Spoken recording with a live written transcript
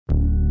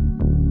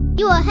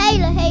You a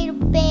hater,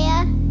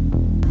 bear.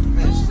 You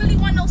don't really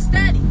want no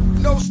static.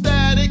 No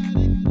static.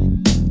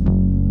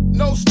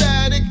 No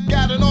static.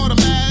 Got an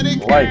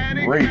automatic. Like,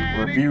 rate,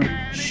 review,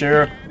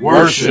 share,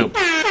 worship.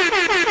 My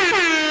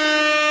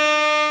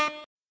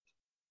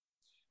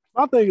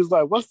thing is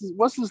like,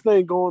 what's this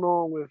thing going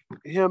on with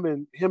him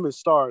and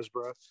Stars,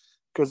 bro?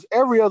 Because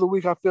every other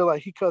week I feel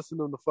like he cussing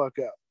them the fuck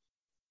out.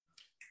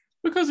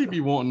 Because he be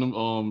wanting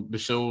them the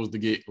shows to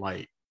get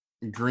like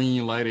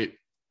green lighted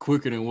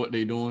quicker than what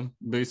they doing,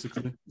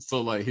 basically.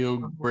 So like he'll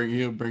bring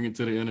it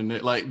to the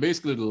internet. Like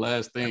basically the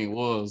last thing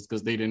was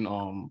because they didn't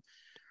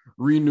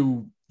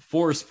renew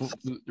Tommy's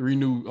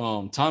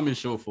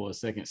show for a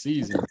second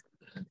season,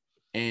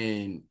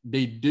 and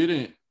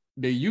they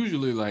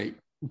usually, like,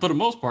 for the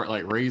most part,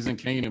 like Raising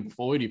Kanan,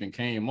 before it even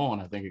came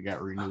on, I think it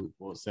got renewed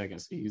for a second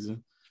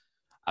season.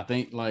 I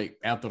think like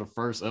after the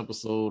first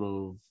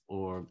episode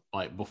or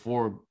like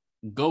before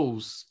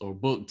Ghost or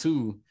Book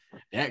 2,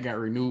 that got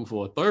renewed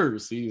for a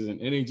third season,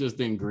 and they just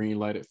didn't green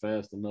light it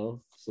fast enough.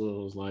 So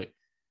it was like,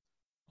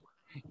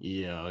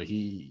 yeah,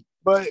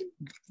 But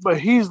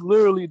he's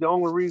literally the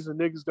only reason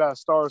niggas got a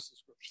Star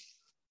subscription.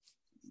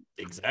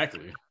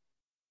 Exactly.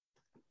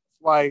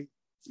 Like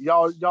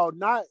y'all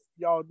not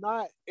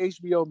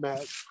HBO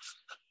Max,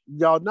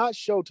 y'all not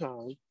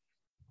Showtime,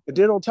 and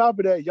then on top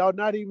of that, y'all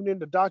not even in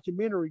the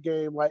documentary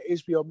game like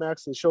HBO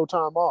Max and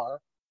Showtime are.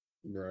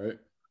 Right.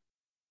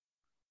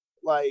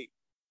 Like,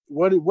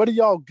 what are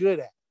y'all good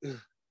at?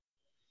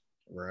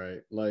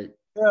 Right. Like,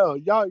 Hell,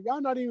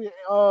 y'all not even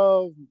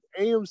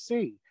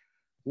AMC.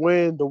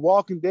 When The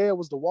Walking Dead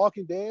was The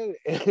Walking Dead,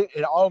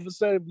 and all of a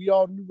sudden we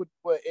all knew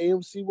what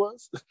AMC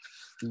was.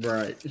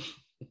 right.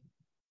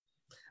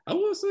 I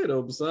will say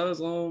though,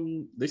 besides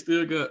we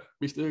still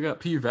got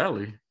P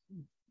Valley,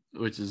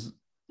 which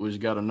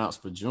got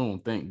announced for June,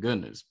 thank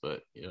goodness.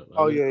 But yeah.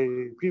 Yeah.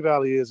 P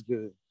Valley is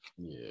good.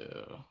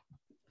 Yeah.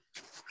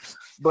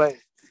 But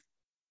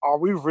are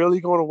we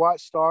really going to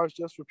watch Stars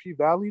just for P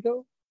Valley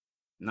though?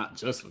 Not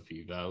just for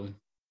P Valley.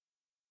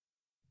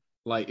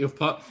 Like if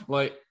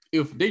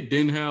they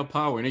didn't have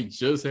Power and they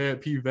just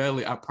had P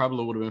Valley, I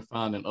probably would have been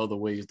finding other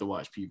ways to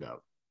watch P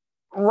Valley.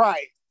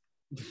 Right.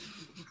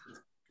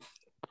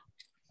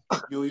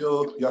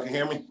 Y'all can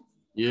hear me?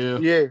 Yeah.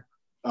 Yeah.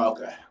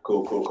 Okay.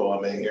 Cool.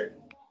 I'm in here.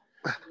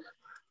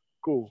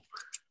 Cool.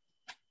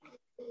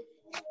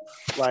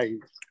 Like,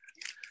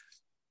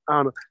 I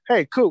don't know.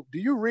 Hey, Coop, do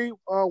you read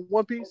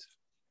One Piece?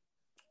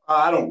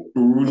 I don't.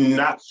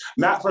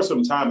 Not for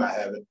some time. I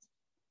haven't.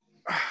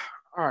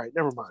 All right,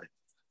 never mind.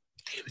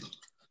 Damn it.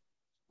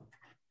 I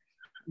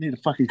need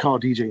to fucking call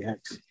DJ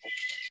X.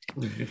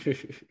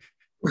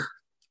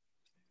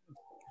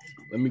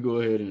 Let me go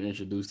ahead and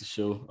introduce the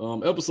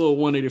show. Episode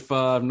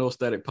 185, No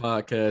Static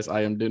Podcast.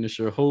 I am Dennis,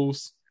 your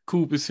host.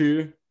 Coop is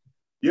here.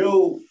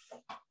 Yo.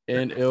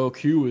 And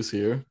LQ is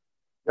here.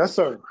 Yes,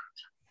 sir.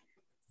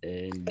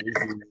 And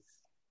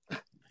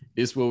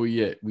this is where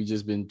we at. We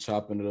just been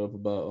chopping it up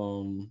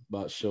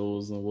about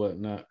shows and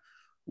whatnot,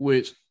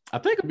 which I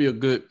think would be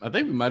I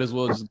think we might as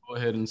well just go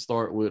ahead and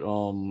start with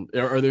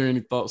are there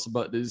any thoughts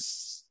about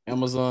this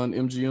Amazon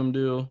MGM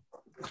deal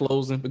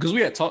closing? Because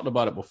we had talked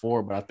about it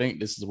before, but I think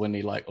this is when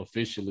they like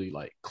officially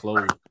like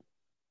close.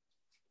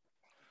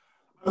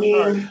 I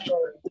mean,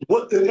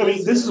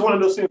 this is one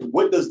of those things.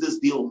 What does this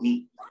deal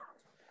mean?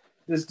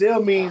 This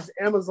deal means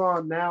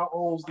Amazon now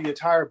owns the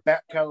entire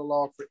back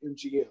catalog for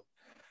MGM.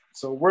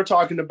 So we're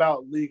talking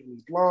about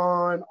Legally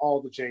Blonde,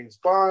 all the James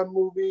Bond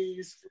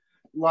movies,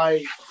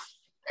 like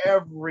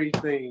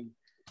everything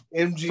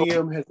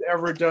MGM has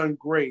ever done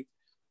great,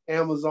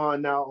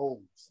 Amazon now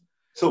owns.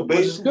 So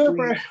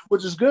basically,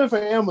 which is good for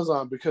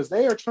Amazon because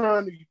they are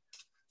trying to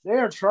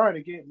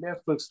get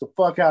Netflix the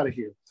fuck out of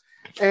here.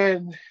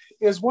 And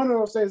it's one of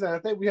those things that I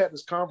think we had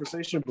this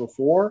conversation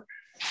before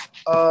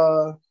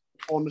on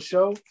the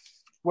show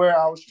where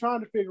I was trying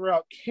to figure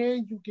out,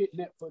 can you get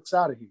Netflix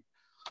out of here?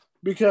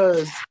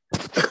 Because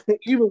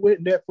even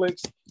with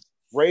Netflix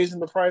raising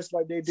the price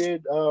like they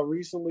did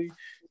recently,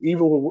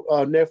 even with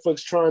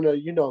Netflix trying to,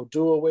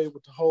 do away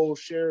with the whole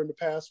sharing the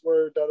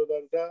password,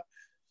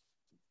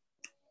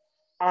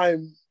 I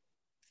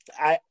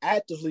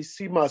actively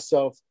see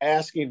myself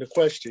asking the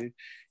question,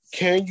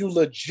 can you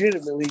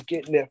legitimately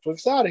get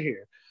Netflix out of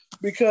here?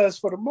 Because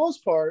for the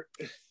most part,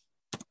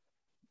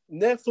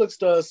 Netflix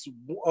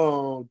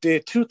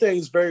did two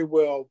things very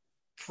well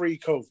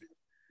pre-COVID.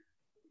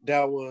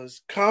 That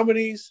was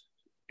comedies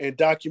and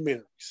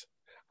documentaries.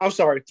 I'm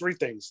sorry, three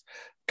things.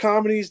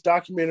 Comedies,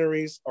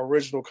 documentaries,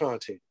 original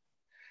content.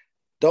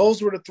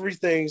 Those were the three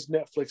things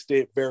Netflix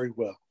did very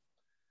well.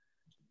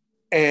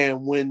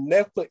 And when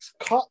Netflix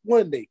caught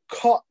one, they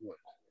caught one.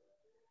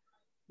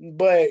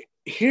 But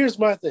here's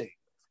my thing.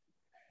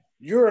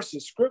 You're a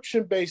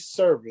subscription-based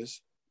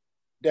service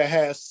that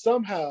has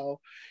somehow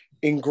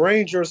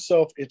ingrained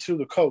yourself into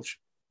the culture.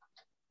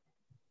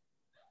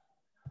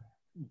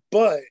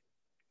 But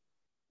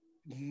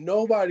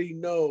nobody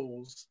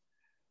knows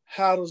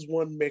how does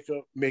one make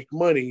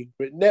money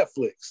with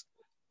Netflix.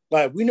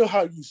 Like, we know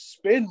how you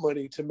spend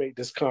money to make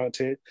this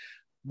content,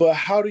 but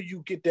how do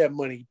you get that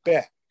money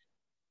back?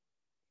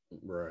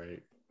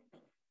 Right.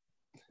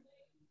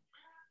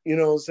 You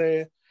know what I'm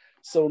saying?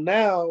 So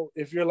now,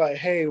 if you're like,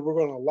 hey, we're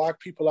going to lock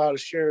people out of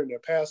sharing their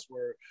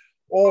password,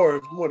 or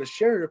if you want to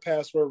share your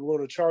password, we're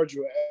going to charge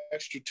you an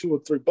extra $2 or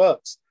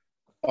 $3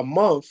 a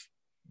month.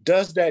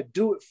 Does that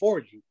do it for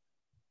you?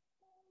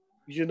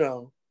 You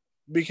know,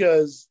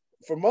 because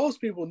for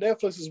most people,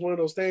 Netflix is one of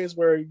those things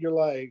where you're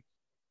like,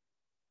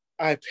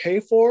 I pay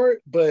for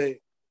it, but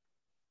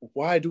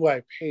why do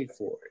I pay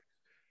for it?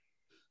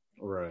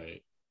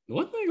 Right.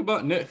 One thing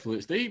about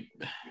Netflix,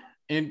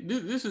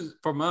 this is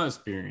from my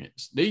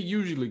experience, they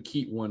usually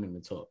keep one in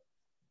the top.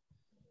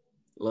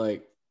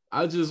 Like,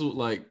 I just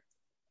like,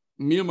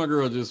 me and my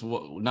girl just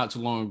not too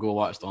long ago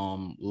watched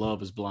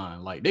Love Is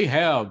Blind. Like, they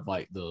have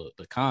like the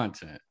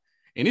content,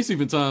 and it's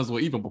even times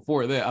where even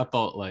before that I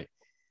thought like,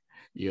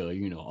 yeah,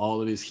 you know,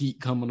 all of this heat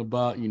coming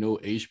about, you know,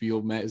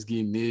 HBO Max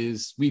getting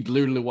this, we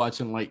literally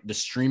watching like the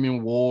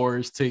streaming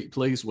wars take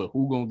place with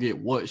who gonna get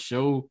what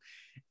show.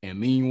 And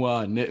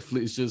meanwhile,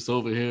 Netflix just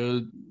over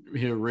here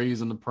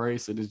raising the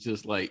price, and it's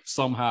just like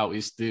somehow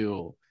it's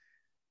still,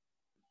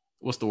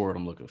 what's the word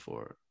I'm looking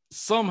for?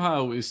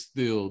 Somehow it's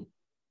still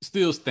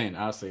standing.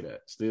 I say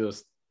that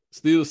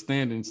still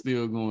standing,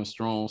 still going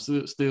strong,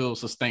 still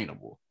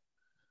sustainable.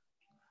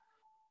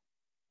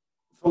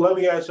 So let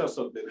me ask you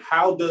something.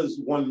 How does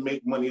one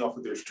make money off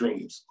of their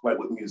streams, like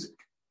with music?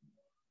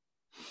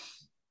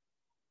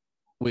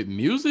 With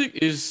music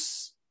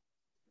is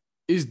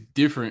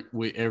different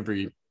with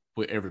every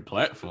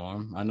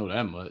platform. I know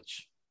that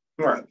much.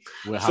 Right.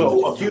 So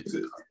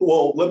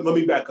let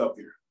me back up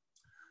here.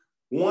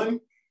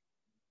 One,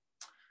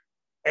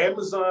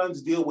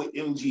 Amazon's deal with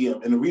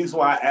MGM, and the reason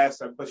why I asked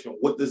that question,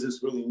 what does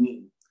this really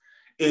mean,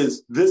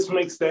 is this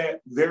makes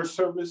their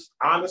service,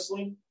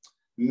 honestly,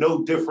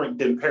 no different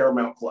than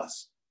Paramount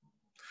Plus.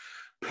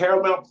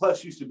 Paramount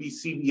Plus used to be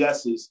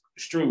CBS's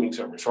streaming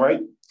service,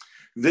 right?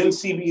 Then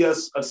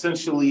CBS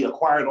essentially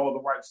acquired all the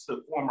rights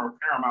to former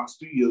Paramount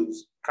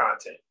Studios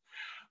content.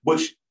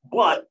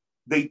 But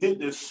they did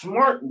this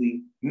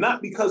smartly,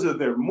 not because of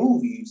their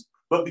movies,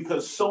 but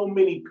because so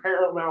many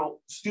Paramount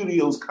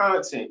Studios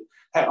content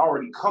had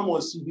already come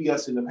on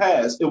CBS in the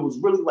past. It was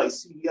really like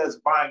CBS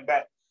buying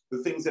back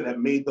the things that have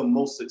made them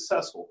most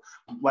successful,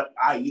 like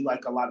i.e.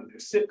 like a lot of their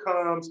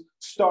sitcoms,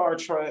 Star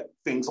Trek,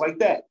 things like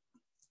that.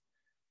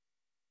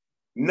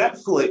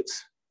 Netflix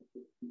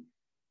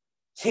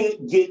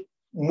can't get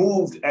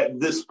moved at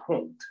this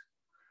point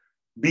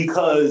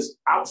because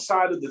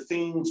outside of the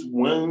things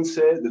Wayne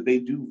said that they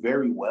do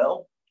very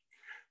well,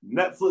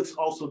 Netflix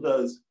also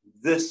does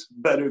this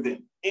better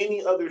than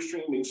any other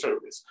streaming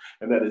service,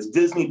 and that is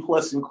Disney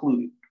Plus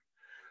included.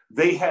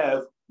 They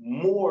have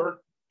more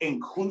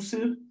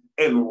inclusive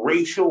and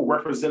racial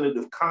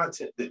representative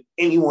content than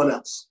anyone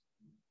else.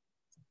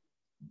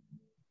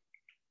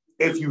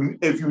 If you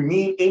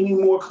need any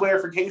more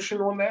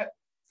clarification on that,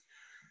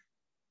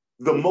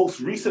 the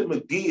most recent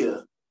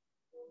Medea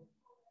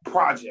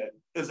project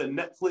is a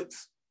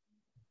Netflix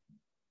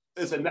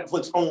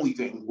only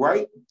thing,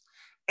 right?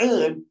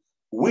 And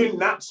we're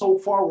not so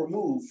far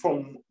removed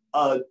from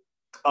a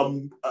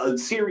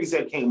series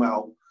that came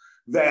out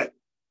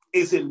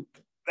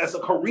that's a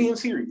Korean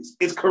series.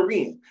 It's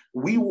Korean.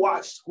 We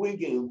watched Squid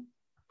Game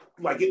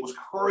like it was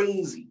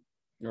crazy.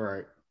 All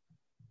right.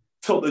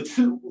 So the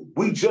two,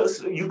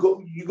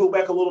 you go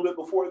back a little bit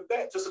before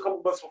that, just a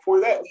couple months before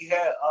that, we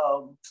had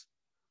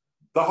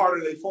The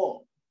Harder They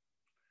Fall.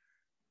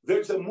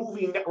 There's a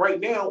movie right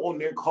now on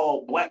there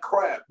called Black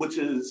Crab, which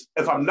is,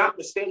 if I'm not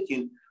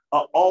mistaken,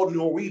 an all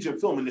Norwegian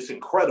film, and it's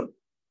incredible.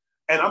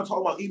 And I'm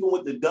talking about even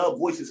with the dub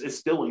voices, it's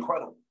still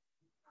incredible.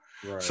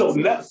 Right. So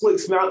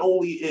Netflix not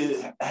only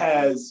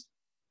has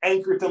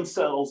anchored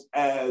themselves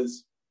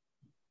as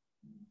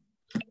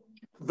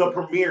the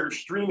premier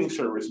streaming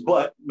service,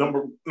 but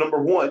number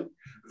one,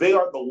 they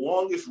are the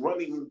longest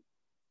running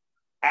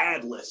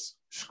adless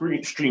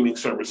streaming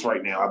service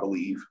right now, I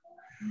believe.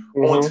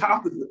 Mm-hmm.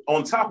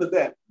 On top of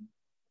that,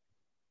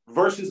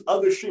 versus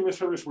other streaming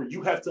service where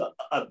you have to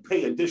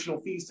pay additional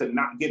fees to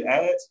not get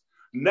ads,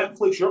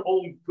 Netflix, you're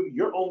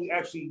only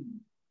actually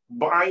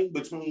buying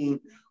between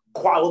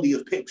quality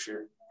of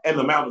picture and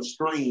the amount of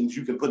screens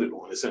you can put it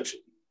on,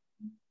 essentially.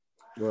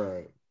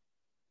 Right.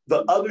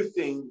 The other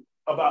thing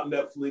about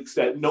Netflix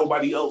that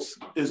nobody else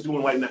is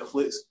doing like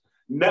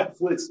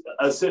Netflix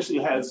essentially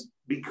has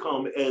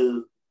become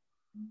a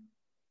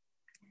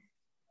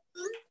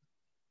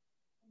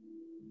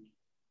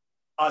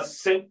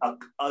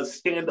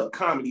stand-up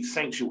comedy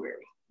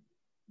sanctuary.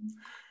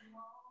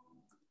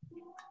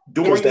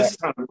 During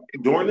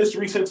this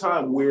recent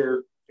time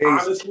where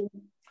honestly,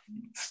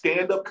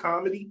 stand-up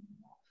comedy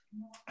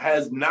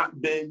has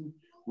not been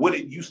what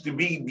it used to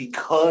be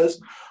because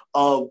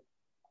of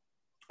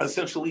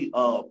essentially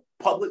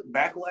public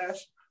backlash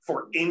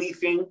for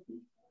anything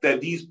that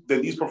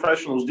these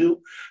professionals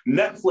do.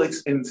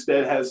 Netflix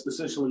instead has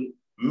essentially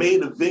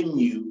made a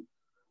venue.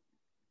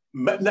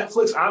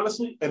 Netflix,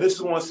 honestly, and this is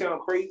going to sound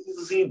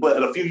crazy, but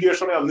in a few years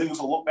from now, niggas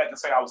will look back and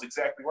say I was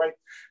exactly right.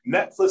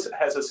 Netflix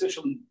has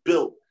essentially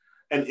built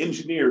and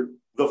engineered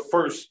the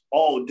first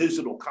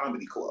all-digital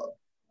comedy club.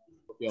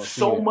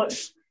 So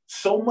much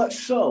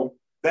so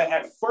that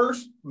at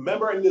first,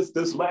 remember in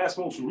this last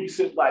most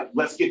recent, like,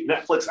 let's get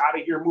Netflix out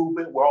of here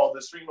movement where all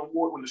the streaming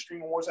wars, when the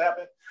streaming wars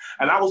happened,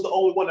 and I was the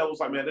only one that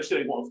was like, man, this shit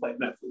ain't going to play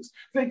Netflix.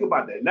 Think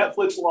about that.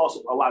 Netflix lost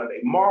a lot of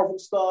their Marvel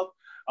stuff,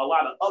 a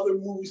lot of other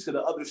movies to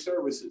the other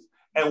services.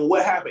 And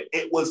what happened?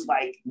 It was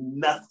like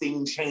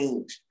nothing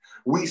changed.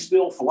 We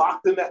still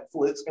flocked to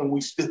Netflix and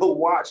we still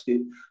watched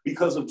it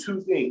because of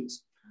two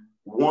things.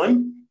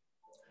 One,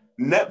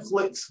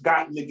 Netflix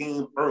got in the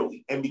game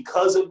early. And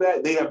because of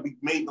that, they have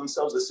made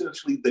themselves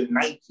essentially the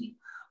Nike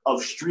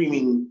of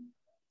streaming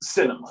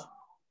cinema.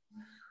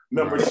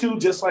 Number two,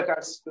 just like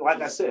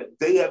I said,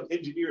 they have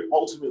engineered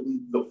ultimately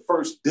the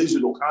first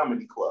digital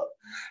comedy club.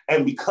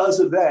 And because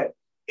of that,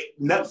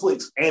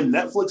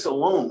 Netflix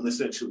alone,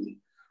 essentially,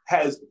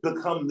 has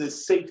become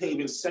this safe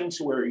haven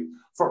sanctuary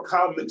for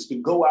comics to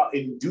go out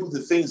and do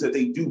the things that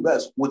they do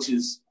best, which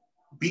is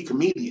be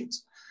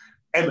comedians.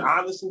 And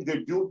honestly,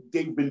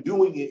 they've been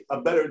doing it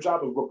a better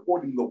job of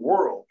reporting the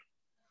world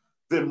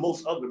than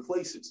most other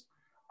places.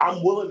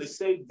 I'm willing to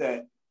say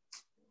that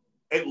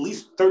at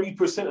least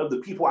 30% of the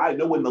people I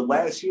know in the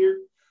last year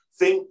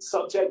think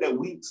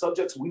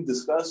subjects we've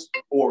discussed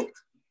or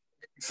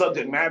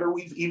subject matter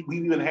we've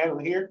even had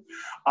on here,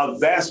 a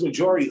vast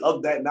majority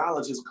of that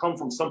knowledge has come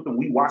from something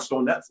we watched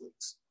on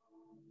Netflix.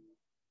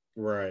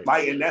 Right.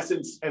 Like, and that's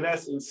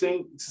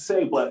insane to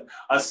say, but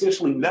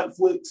essentially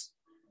Netflix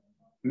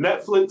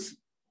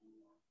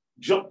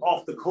jumped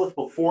off the cliff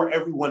before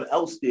everyone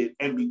else did.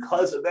 And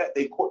because of that,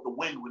 they caught the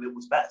wind when it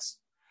was best.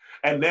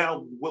 And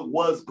now what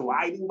was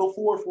gliding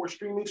before for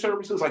streaming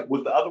services, like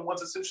what the other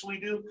ones essentially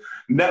do,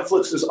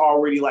 Netflix is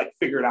already like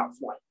figured out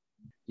flight.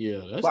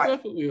 Yeah, that's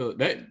definitely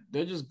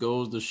that just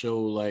goes to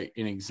show like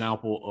an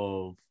example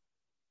of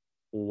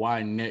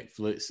why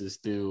Netflix is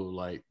still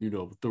like,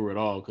 through it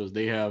all, because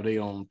they have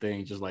their own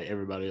thing just like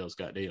everybody else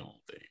got their own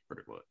thing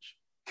pretty much.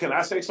 Can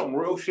I say some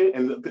real shit?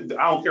 And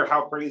I don't care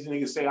how crazy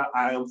niggas say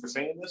I am for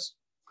saying this.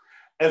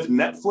 If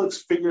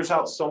Netflix figures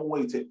out some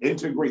way to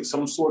integrate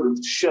some sort of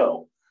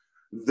show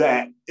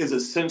that is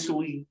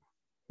essentially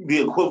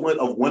the equivalent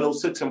of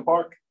 106 in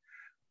Park,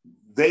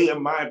 they,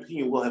 in my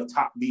opinion, will have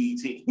topped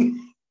BET.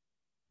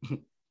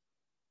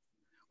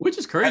 Which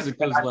is crazy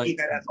because I think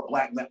that as a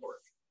black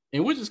network.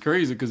 And which is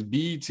crazy because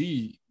BET,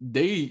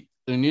 they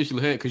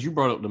initially had, because you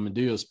brought up the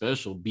Madea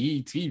special,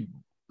 BET,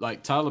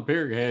 like Tyler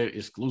Perry had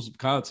exclusive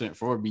content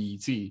for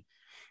BET.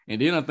 And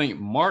then I think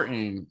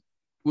Martin,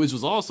 which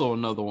was also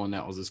another one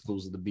that was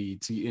exclusive to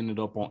BET, ended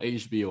up on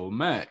HBO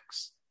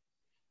Max.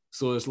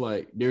 So it's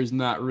like there's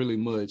not really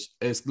much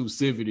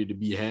exclusivity to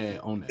be had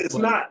on that. It's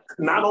not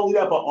only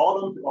that, but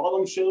all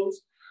them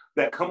shows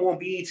that come on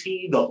BET,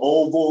 the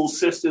Oval,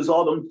 Sisters,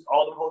 all them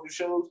other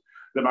shows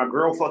that my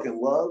girl fucking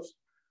loves.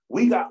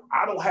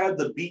 I don't have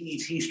the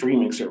BET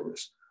streaming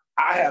service.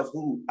 I have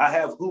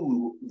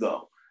Hulu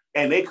though,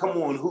 and they come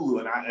on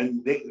Hulu,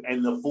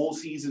 and the full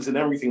seasons and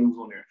everything was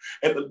on there.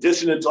 In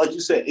addition to, like you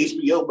said,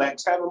 HBO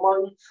Max having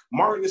Martin.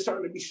 Martin is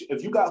starting to be.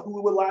 If you got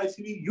Hulu with live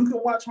TV, you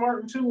can watch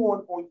Martin too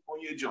on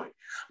your joint.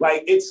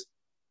 Like it's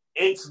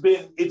to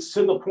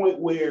the point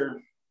where,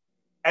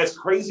 as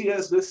crazy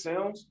as this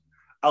sounds,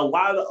 a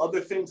lot of the other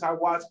things I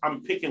watch,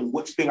 I'm picking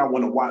which thing I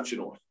want to watch it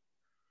on.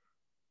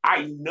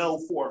 I know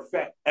for a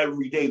fact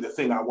every day the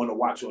thing I want to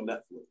watch on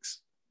Netflix.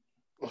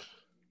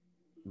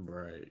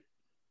 Right.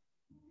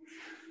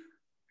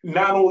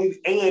 Not only,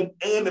 and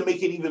to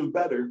make it even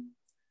better,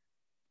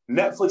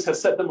 Netflix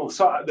has set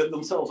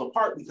themselves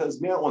apart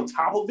because now on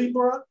top of it,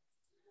 bro,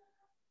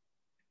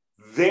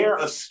 they're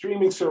a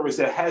streaming service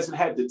that hasn't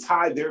had to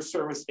tie their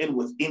service in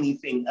with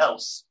anything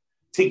else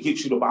to get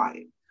you to buy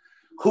it.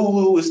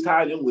 Hulu is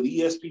tied in with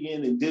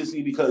ESPN and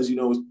Disney because,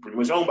 it's pretty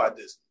much owned by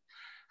Disney.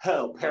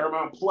 Hell,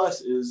 Paramount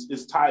Plus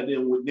is tied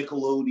in with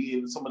Nickelodeon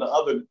and some of the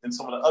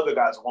other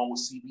guys along with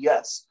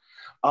CBS.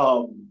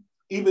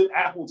 Even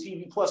Apple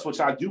TV Plus, which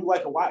I do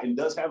like a lot and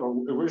does have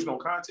original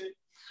content,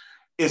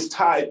 is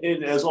tied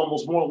in as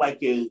almost more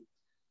like a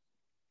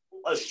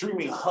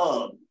streaming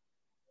hub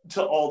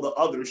to all the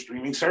other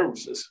streaming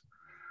services.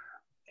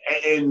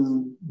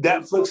 And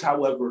Netflix,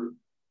 however,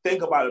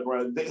 think about it,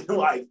 bro. They,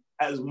 like,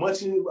 as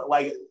much as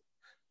like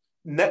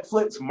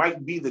Netflix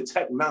might be the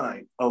Tech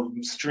Nine of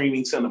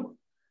streaming cinema,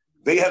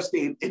 they have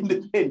stayed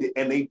independent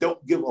and they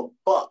don't give a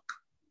fuck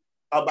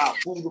about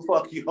who the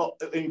fuck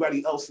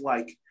anybody else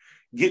like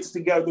gets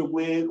together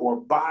with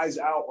or buys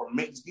out or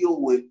makes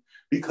deal with,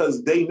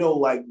 because they know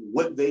like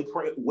what they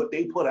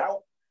put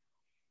out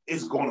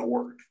is going to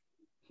work.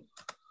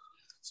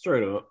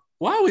 Straight up.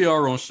 While we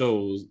are on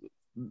shows,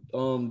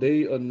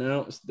 they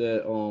announced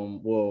that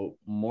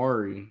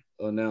Maury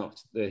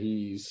announced that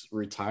he's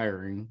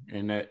retiring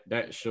and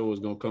that show is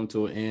going to come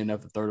to an end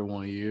after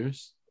 31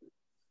 years.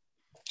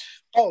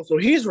 Oh, so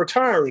he's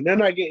retiring. They're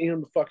not getting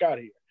him the fuck out of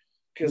here.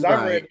 Because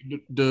I read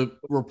the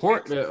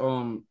report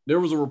that there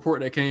was a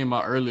report that came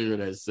out earlier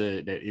that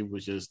said that it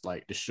was just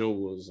like the show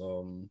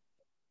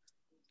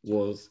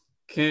was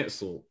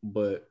canceled,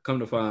 but come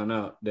to find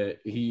out that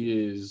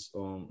he is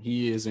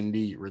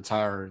indeed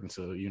retiring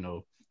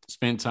to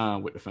spend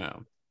time with the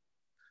fam.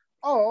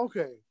 Oh,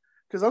 okay.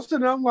 Because I'm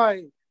sitting there, I'm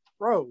like,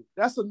 bro,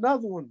 that's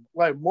another one.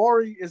 Like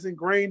Maury is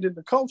ingrained in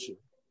the culture.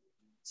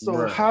 So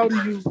Right. how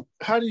do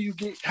you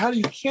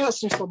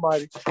cancel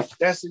somebody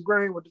that's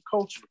ingrained with the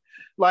culture?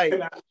 Like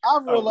I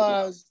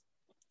realized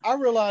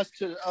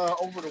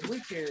over the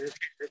weekend,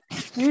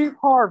 Steve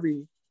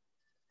Harvey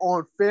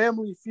on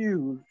Family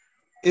Feud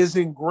is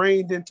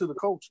ingrained into the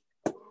culture.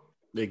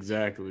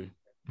 Exactly.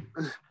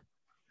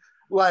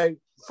 Like,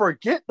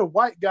 forget the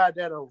white guy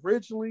that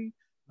originally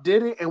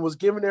did it and was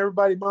giving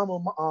everybody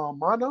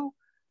mono.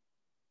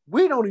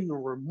 We don't even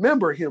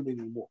remember him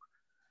anymore.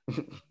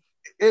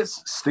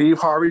 It's Steve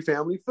Harvey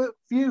Family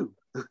Feud.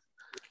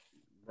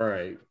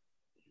 Right.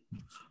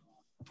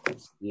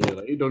 Yeah,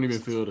 like, it don't even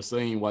feel the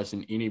same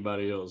watching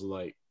anybody else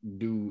like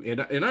do.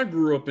 And I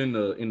grew up in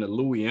the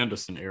Louis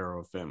Anderson era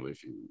of Family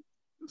Feud.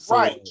 So,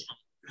 Right.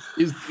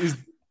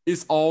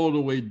 It's all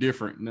the way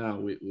different now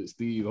with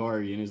Steve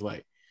Harvey, and it's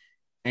like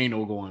ain't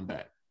no going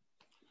back.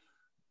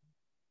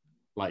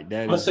 Like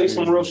that. I'm gonna say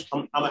some real.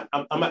 I'm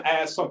gonna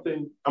ask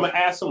something. I'm gonna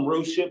ask some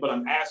real shit, but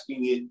I'm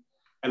asking it,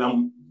 and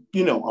I'm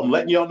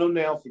letting y'all know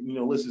now for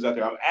listeners out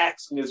there. I'm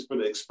asking this for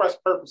the express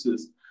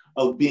purposes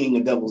of being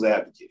a devil's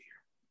advocate here.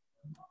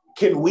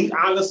 Can we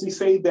honestly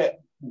say that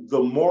the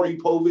Maury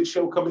Povich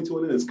show coming to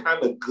an end is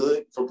kind of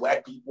good for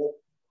Black people?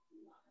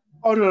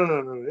 Oh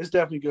no! It's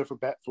definitely good for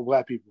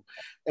Black people.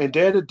 And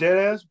dead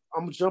ass,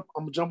 I'm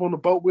gonna jump on the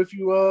boat with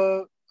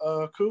you,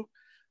 Coop.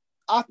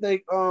 I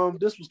think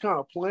this was kind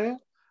of planned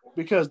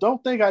because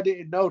don't think I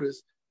didn't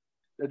notice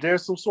that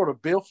there's some sort of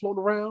bill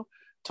floating around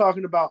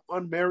talking about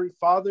unmarried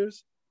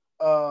fathers.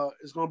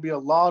 It's going to be a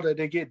law that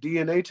they get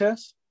DNA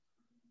tests,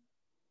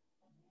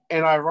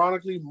 and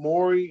ironically,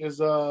 Maury is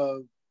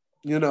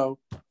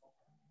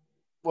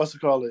what's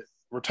it called?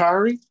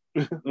 Retiring.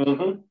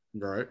 Mm-hmm.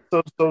 Right.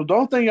 So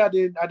don't think I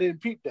didn't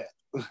peep that.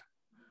 And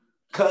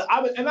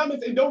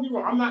don't get me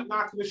wrong, I'm not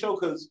knocking the show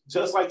because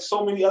just like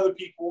so many other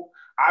people,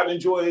 I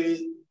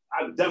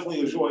definitely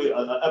enjoy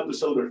an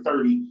episode or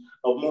 30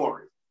 of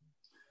Maury.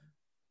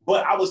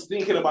 But I was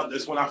thinking about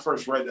this when I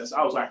first read this.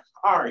 I was like,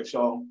 all right,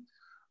 y'all.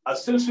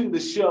 Essentially, the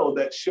show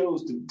that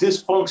shows the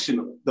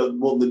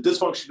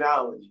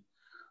dysfunctionality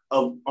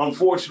of,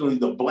 unfortunately,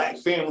 the Black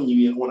family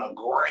unit on a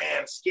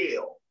grand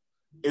scale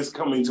is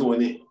coming to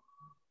an end.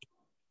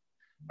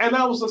 And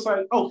I was just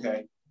like,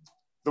 okay,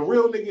 the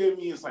real nigga in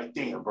me is like,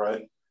 damn, bro,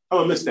 I'm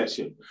gonna miss that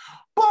shit.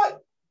 But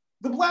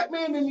the Black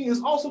man in me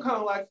is also kind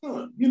of like,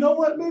 you know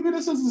what? Maybe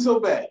this isn't so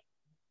bad.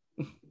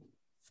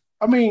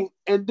 I mean,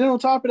 and then on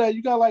top of that,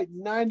 you got like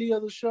 90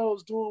 other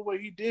shows doing what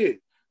he did.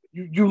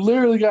 You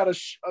literally got a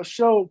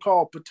show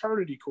called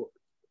Paternity Court.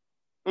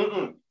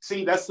 Mm-mm.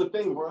 See, that's the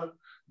thing, bro.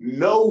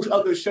 No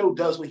other show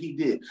does what he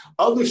did.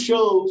 Other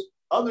shows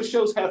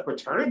have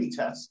paternity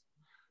tests.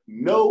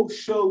 No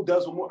show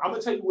does what more. I'm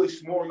gonna tell you what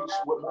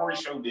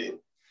Maury's show did.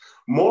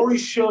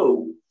 Maury's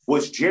show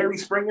was Jerry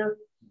Springer,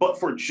 but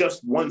for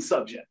just one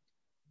subject.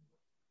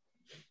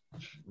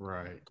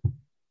 Right.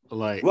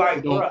 Like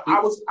bro,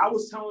 I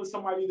was telling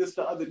somebody this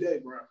the other day,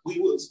 bro.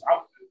 It was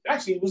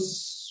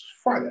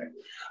Friday.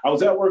 I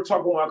was at work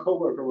talking with my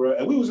coworker, bro,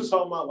 and we was just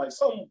talking about like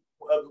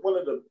one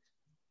of the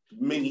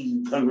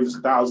many hundreds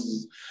of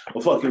thousands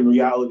of fucking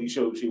reality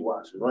shows she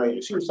watches, right?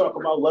 And she was talking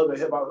about Love and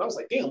Hip Hop, and I was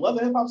like, damn, Love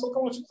and Hip Hop so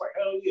cool. She was like,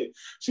 hell yeah.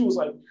 She was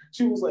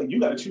like,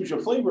 you got to choose your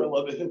flavor in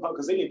Love and Hip Hop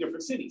because they in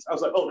different cities. I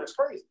was like, oh, that's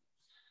crazy.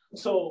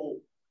 So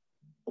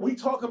we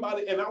talk about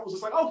it, and I was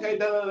just like, okay,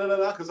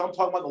 because I'm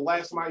talking about the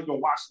last time I even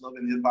watched Love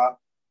and Hip Hop,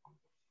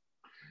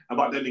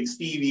 about that nigga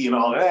Stevie and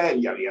all that,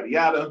 yada yada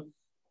yada.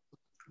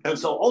 And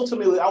so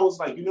ultimately, I was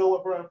like, you know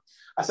what, bro?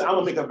 I said, I'm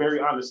gonna make a very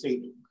honest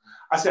statement.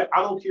 I said,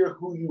 I don't care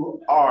who you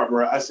are,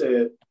 bro. I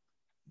said,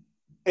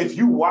 if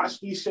you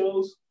watch these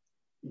shows,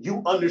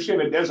 you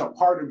understand that there's a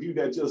part of you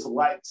that just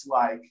likes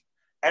like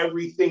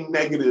everything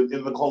negative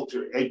in the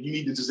culture, and you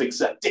need to just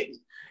accept it.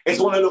 It's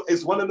one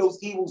of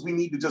those evils we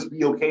need to just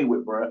be okay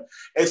with, bro.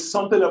 It's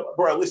something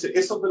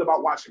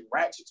about watching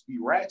ratchets be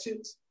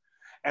ratchets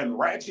and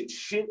ratchet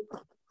shit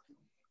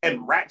and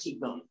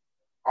ratchetdom.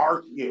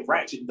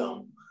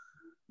 Ratchetdom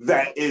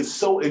that is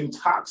so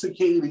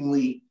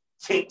intoxicatingly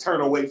can't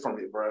turn away from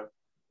it, bro.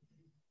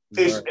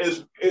 It's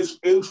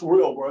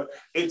real, bro.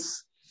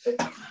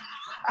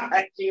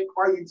 I can't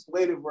quite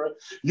explain it, bro.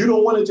 You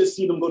don't want to just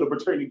see them go to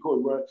paternity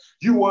court, bro.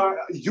 You want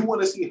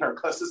to see her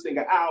cuss this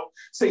nigga out,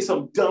 say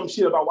some dumb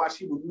shit about why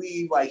she would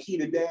leave, like he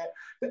the dad.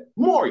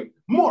 Maury.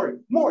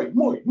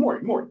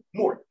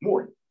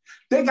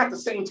 They got the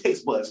same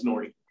taste buds,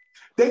 Nori.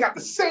 They got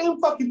the same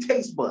fucking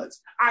taste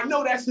buds. I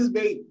know that's his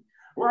baby,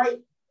 right?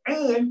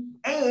 And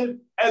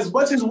as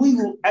much as we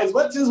are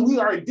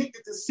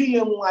addicted to see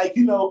him, like,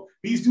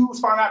 these dudes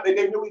find out that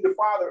they're really the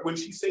father when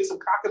she says some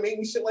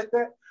cockamamie shit like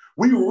that.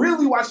 We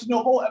really watching the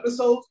whole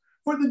episodes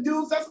for the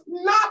dudes that's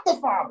not the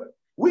father.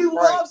 We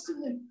love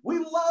seeing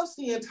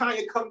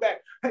Tanya come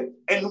back. Hey,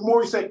 and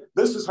Maury said,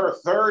 this is her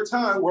third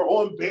time. We're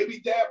on baby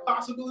dad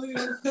possibility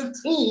number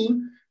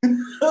 15.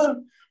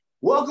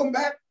 Welcome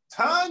back,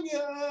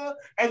 Tanya.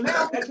 And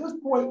now at this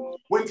point,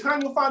 when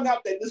Tanya found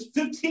out that this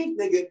 15th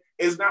nigga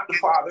is not the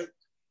father,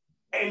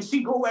 And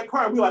she go back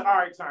crying. We like, all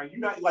right, Ty, you're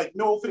not like,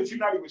 no offense, you're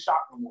not even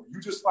shocked no more.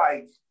 You just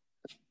like,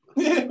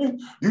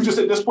 you just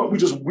at this point, we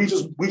just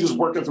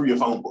working through your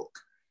phone book.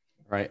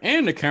 Right.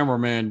 And the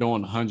cameraman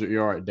doing the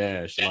 100-yard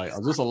dash. Like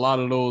just a lot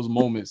of those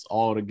moments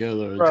all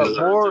together.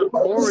 Bro,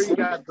 Maury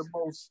got the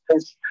most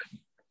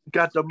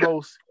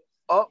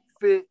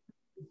upfit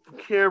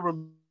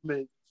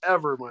cameraman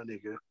ever, my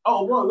nigga.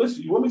 Oh, bro,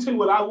 listen, let me tell you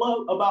what I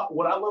love about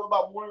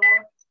Maury.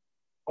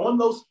 On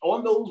those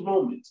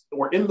moments,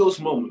 or in those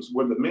moments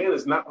where the man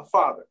is not the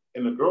father,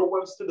 and the girl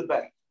runs to the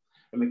back,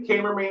 and the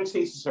cameraman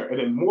chases her, and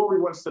then Maury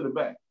runs to the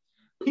back.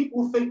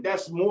 People think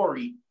that's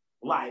Maury,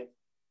 like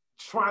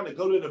trying to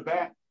go to the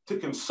back to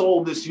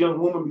console this young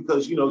woman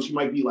because you know she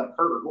might be like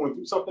hurt or going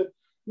through something.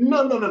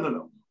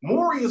 No.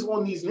 Maury is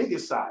on these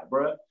niggas' side,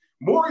 bro.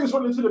 Maury is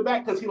running to the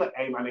back because he like,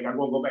 hey, my nigga, I'm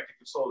gonna go back and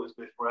console this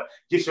bitch, bro.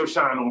 Get your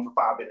shine on for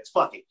 5 minutes,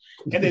 fuck it.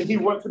 And then he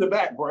runs to the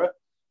back, bro.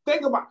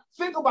 Think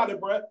about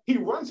it, bro. He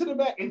runs to the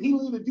back and he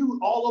leave the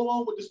dude all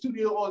alone with the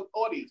studio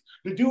audience.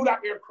 The dude out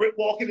there crip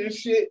walking and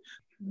shit.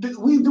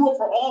 We do it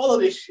for all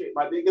of this shit,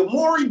 my nigga.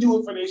 Maury do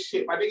it for this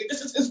shit, my nigga.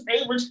 This is his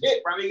favorite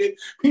shit, my nigga.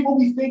 People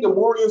be thinking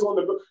Maury is on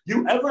the.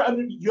 You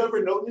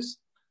ever notice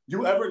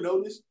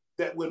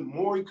that when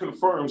Maury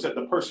confirms that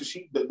the person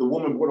the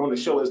woman brought on the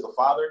show is the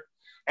father,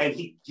 and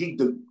the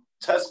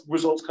test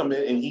results come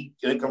in and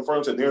it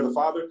confirms that they're the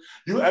father.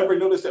 You ever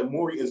notice that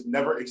Maury is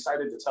never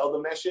excited to tell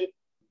them that shit?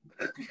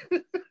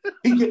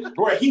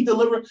 He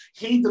delivered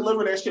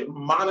that shit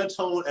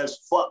monotone as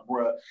fuck,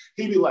 bro.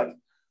 He'd be like,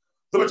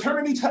 the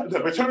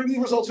paternity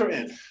results are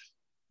in.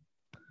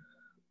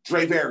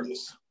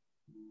 Dravarius,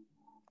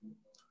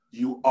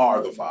 you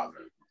are the father.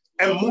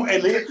 And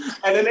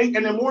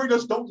then Maury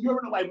just don't. You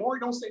ever know, like Maury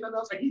don't say nothing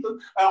else. Like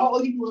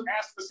all he do is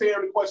ask the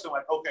same question.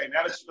 Like, okay,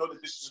 now that you know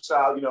that this is a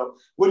child, you know,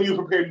 what are you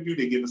prepared to do?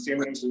 They give the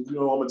same answer. You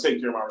know, I'm gonna take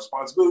care of my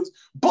responsibilities.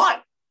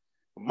 But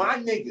my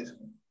nigga,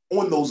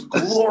 on those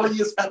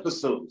glorious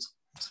episodes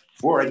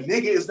where a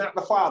nigga is not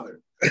the father,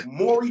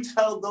 Maury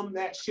tell them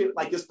that shit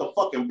like it's the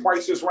fucking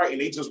Price is Right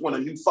and they just want a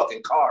new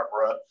fucking car,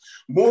 bro.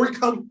 Maury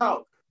comes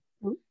out.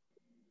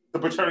 The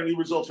paternity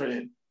results are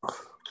in.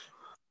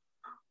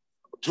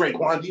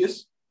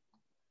 Draquandius,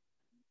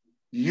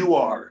 you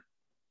are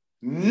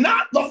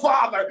not the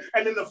father.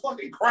 And then the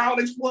fucking crowd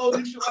explodes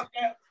and shit like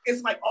that.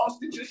 It's like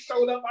Austin just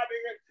showed up, my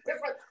nigga.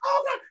 It's like,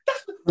 oh God,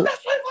 that's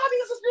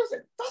Draquandius'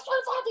 music. That's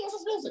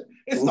Draquandius' music.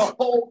 It's the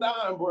whole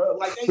time, bro.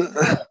 Like,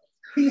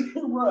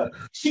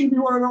 she be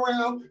running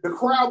around, the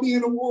crowd be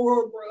in the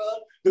war, bro.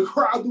 The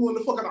crowd doing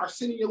the fucking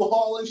Arsenio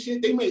Hall and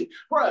shit. They made,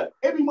 bro,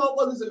 every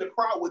motherfuckers in the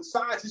crowd with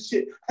signs and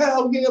shit.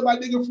 Hell yeah, my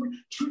nigga,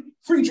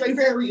 free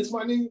Dravarius,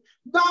 my nigga.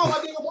 No, my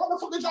nigga, why the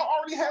fuck did y'all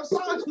already have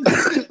signs?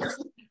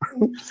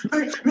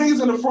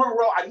 Niggas in the front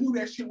row, I knew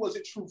that shit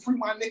wasn't true. Free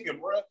my nigga,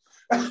 bro.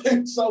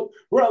 So,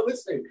 bro,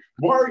 listen,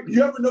 Maury,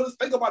 you ever notice?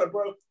 Think about it,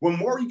 bro. When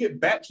Maury get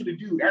back to the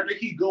dude after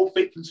he go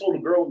fake console the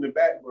girl in the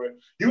back, bro.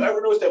 You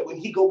ever notice that when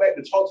he go back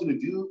to talk to the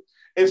dude,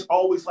 it's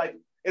always like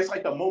it's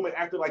like the moment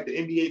after like the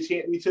NBA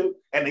championship,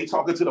 and they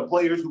talking to the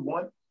players who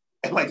won,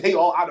 and like they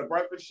all out of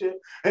breath and shit.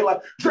 And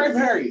like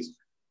Dravarius,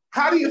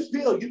 how do you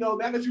feel? You know,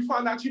 now that you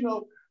find out, you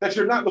know that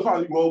you're not the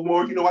father. Well,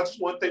 more, you know, I just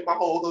want to thank my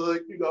whole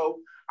hood. You know,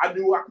 I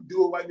knew I could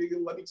do it, my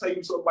nigga. Let me tell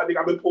you something, my nigga.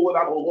 I've been pulling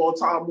out a long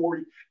time,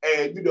 Maury,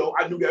 and you know,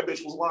 I knew that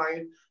bitch was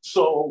lying.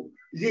 So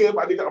yeah,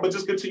 my nigga, I'm gonna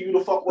just continue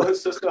to fuck with her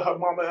sister, her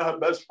mama, and her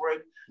best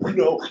friend. You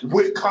know,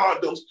 with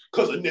condoms,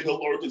 because a nigga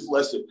learned his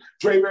lesson.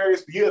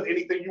 Dravarius, do you have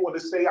anything you want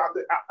to say out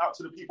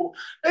to the people?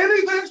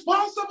 Anything's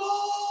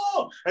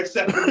possible,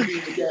 except for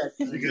being the gas.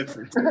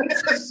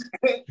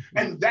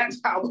 And that's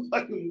how the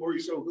fucking Maury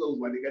show goes,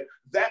 my nigga.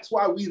 That's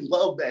why we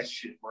love that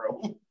shit,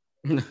 bro.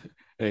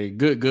 Hey,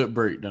 good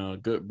breakdown.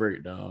 Good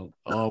breakdown.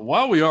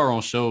 While we are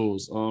on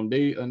shows,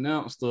 they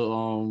announced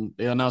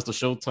the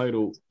show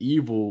title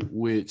Evil,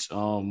 which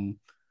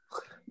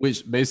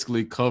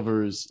basically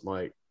covers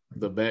like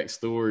the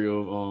backstory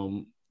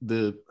of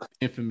the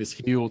infamous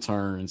heel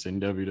turns in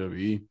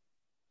WWE.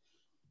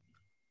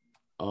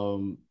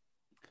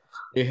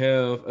 They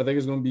have, I think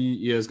it's gonna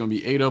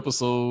be 8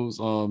 episodes.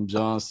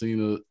 John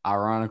Cena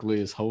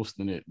ironically is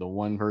hosting it, the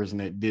one person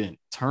that didn't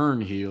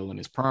turn heel in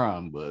his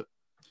prime, but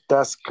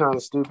that's kind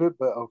of stupid,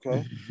 but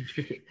okay.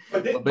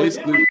 But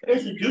basically,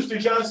 introduced to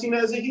John Cena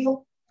as a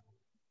heel.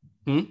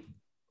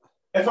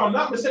 If I'm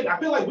not mistaken, I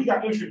feel like we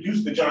got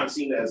introduced to John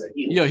Cena as a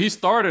heel. Yeah, he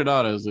started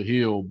out as a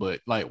heel, but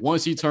like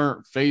once he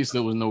turned face,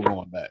 there was no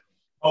going back.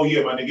 Oh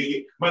yeah, my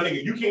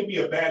nigga, you can't be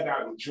a bad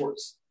guy with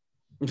jorts.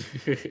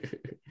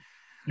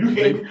 You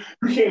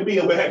can't be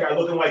a bad guy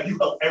looking like you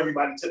help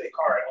everybody to their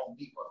car at Home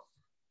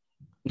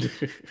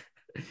Depot.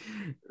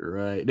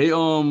 Right. They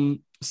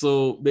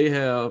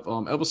have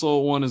episode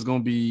 1 is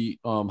gonna be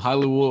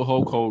Hollywood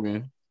Hulk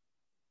Hogan.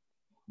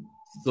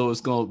 So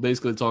it's gonna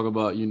basically talk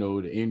about, you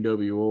know, the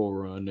NWO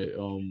run that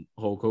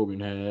Hulk Hogan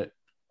had.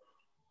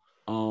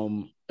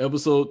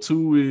 Episode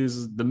 2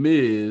 is The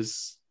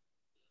Miz,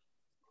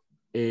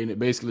 and it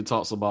basically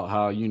talks about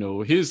how, you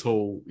know, his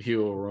whole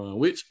heel run,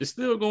 which is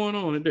still going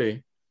on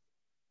today.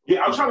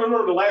 Yeah, I'm trying to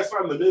remember the last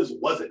time The Miz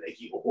wasn't a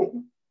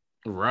heel.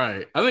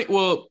 Right. I think.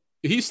 Well,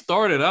 he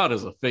started out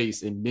as a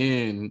face, and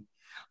then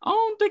I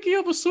don't think he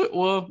ever switched.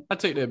 Well, I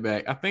take that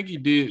back. I think he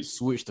did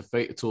switch to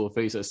a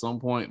face at some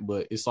point,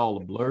 but it's all a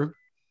blur.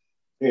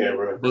 Yeah,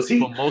 bro. But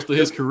for most of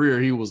his career,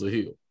 he was a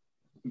heel.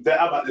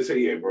 I'm about to say,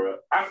 yeah, bro.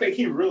 I think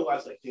he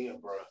realized, like,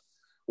 damn, bro.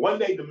 One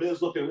day, The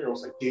Miz looked in the mirror and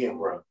was like, damn,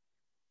 bro.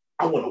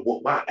 I want to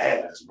whoop my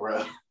ass,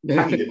 bro.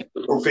 I need to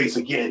go face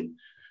again.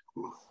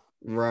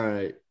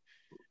 Right.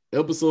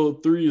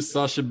 Episode 3 is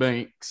Sasha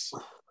Banks.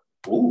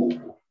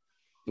 Ooh.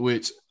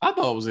 Which I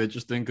thought was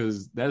interesting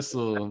because that's I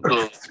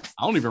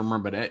don't even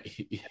remember that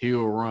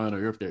heel run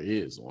or if there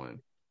is one.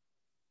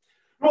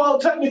 Well,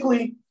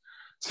 technically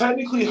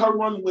her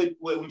run with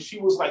when she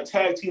was like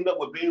tag teamed up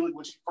with Bayley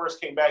when she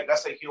first came back,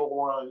 that's a heel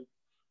run.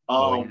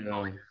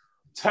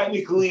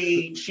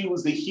 Technically, she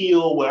was the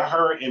heel with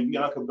her and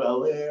Bianca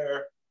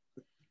Belair,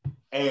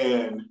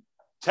 and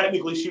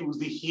technically she was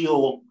the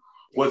heel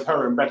with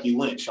her and Becky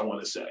Lynch, I want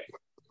to say.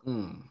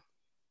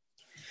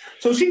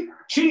 So she,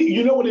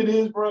 you know what it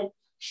is, bro?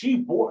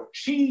 She,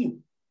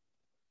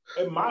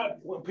 in my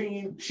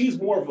opinion, she's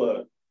more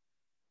of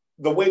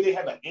the way they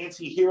have an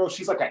anti-hero,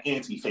 she's like an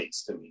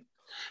anti-face to me.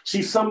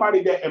 She's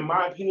somebody that, in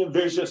my opinion,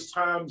 there's just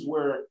times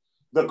where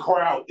the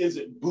crowd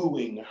isn't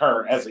booing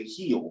her as a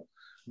heel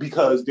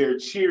because they're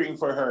cheering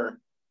for her.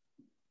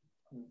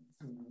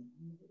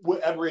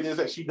 Whatever it is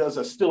that she does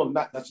is still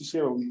not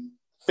necessarily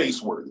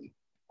face-worthy.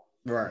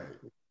 Right.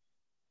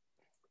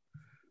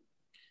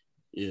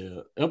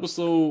 Yeah.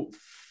 Episode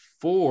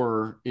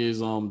 4 is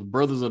the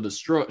Brothers of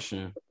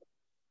Destruction,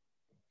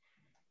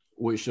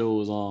 which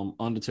shows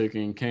Undertaker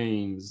and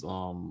Kane's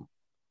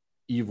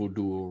evil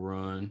duo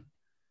run.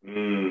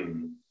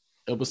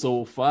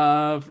 Episode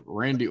 5,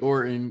 Randy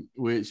Orton,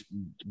 which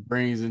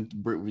brings him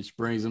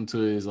to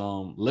his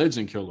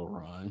Legend Killer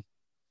run.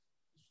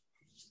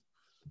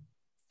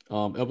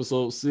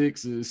 Episode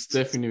 6 is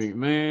Stephanie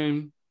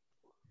McMahon.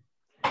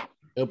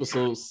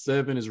 Episode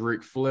 7 is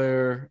Ric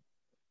Flair.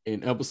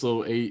 And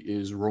episode 8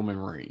 is Roman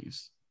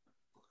Reigns.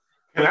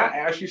 Can I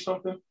ask you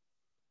something?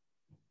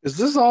 Is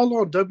this all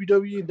on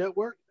WWE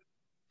Network?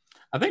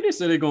 I think they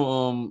said they're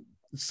gonna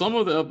some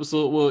of the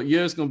episode. Well,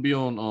 yeah, it's gonna be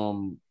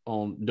on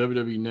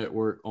WWE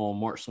Network on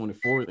March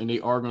 24th, and they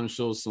are gonna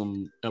show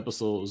some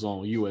episodes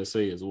on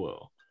USA as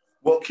well.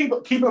 Well, keep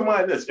in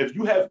mind this: if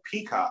you have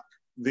Peacock,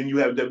 then you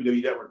have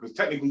WWE Network, because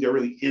technically there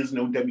really is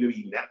no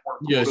WWE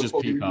Network. Yeah, it's just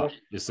Peacock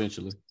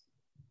essentially.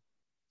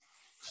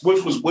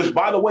 Which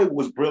by the way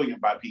was brilliant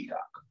by Peacock.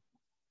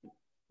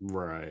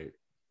 Right.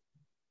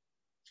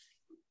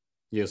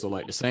 Yeah, so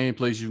like the same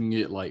place you can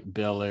get like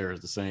Bel Air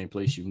is the same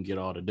place you can get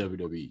all the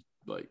WWE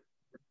like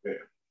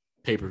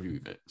pay-per-view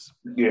events.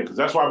 Yeah, because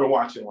that's why I've been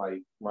watching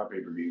like my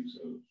pay-per-views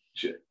and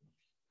shit.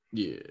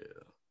 Yeah.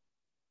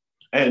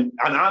 And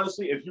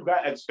honestly, if you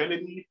got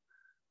Xfinity,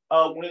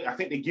 I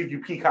think they give you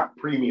Peacock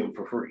Premium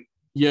for free.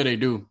 Yeah, they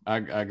do. I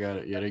got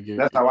it. Yeah, they give.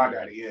 That's how I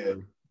got it. Yeah.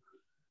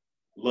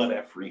 Love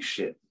that free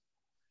shit.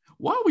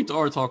 While we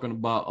are talking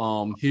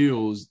about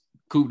heels,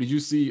 Coop, did you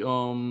see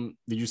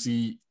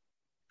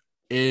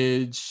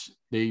Edge?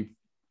 They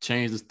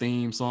changed the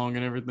theme song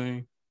and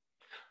everything.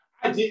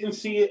 I didn't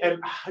see it, and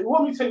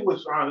let me tell you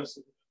what's honest.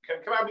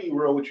 Can I be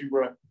real with you,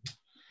 bro?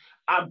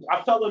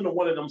 I fell into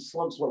one of them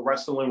slumps with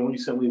wrestling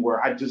recently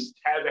where I just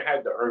haven't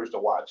had the urge to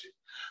watch it.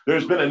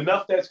 There's been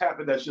enough that's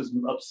happened that's just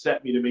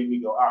upset me to make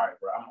me go, all right,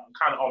 bro, I'm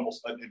kind of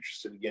almost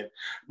uninterested again.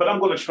 But I'm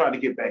going to try to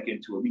get back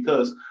into it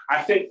because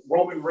I think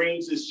Roman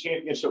Reigns'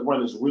 championship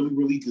run is really,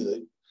 really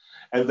good.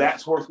 And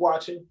that's worth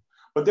watching.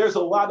 But there's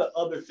a lot of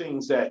other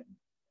things that,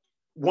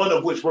 one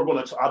of which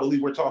I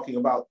believe we're talking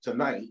about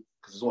tonight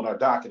because it's on our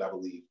docket, I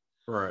believe.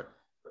 Right.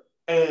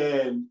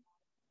 And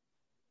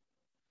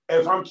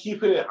if I'm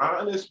keeping it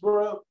honest,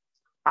 bro,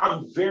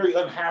 I'm very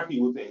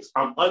unhappy with this.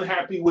 I'm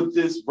unhappy with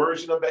this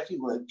version of Becky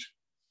Lynch,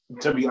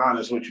 to be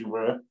honest with you,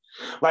 bro.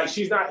 Like,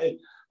 she's not,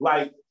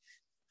 like,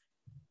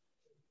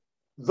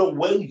 the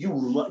way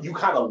you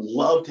kind of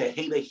love to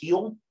hate a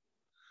heel,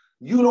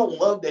 you don't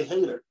love to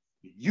hate her.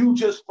 You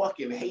just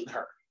fucking hate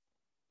her.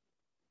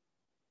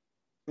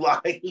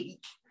 Like,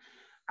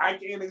 I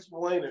can't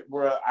explain it,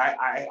 bro.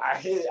 I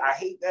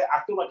hate that.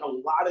 I feel like a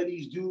lot of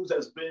these dudes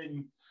has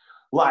been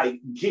like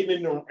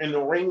getting in the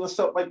ring and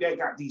stuff like that,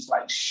 got these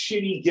like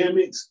shitty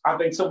gimmicks. I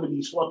think some of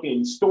these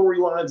fucking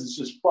storylines is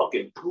just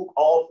fucking poop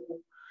awful.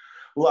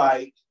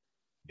 Like,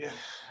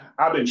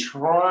 I've been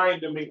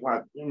trying to make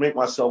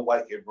myself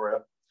like it,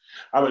 bro.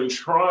 I've been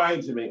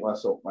trying to make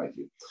myself like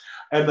it.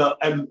 And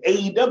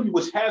AEW,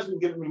 which has been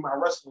giving me my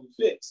wrestling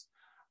fix.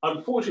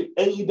 Unfortunately,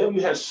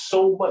 AEW has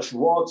so much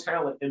raw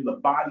talent in the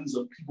bodies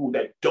of people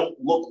that don't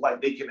look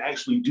like they can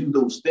actually do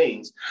those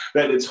things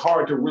that it's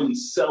hard to really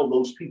sell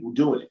those people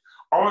doing it.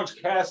 Orange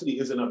Cassidy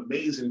is an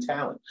amazing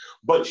talent,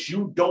 but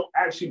you don't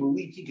actually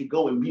believe he could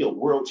go and be a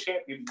world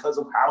champion because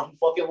of how he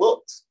fucking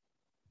looks.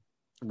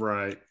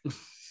 Right.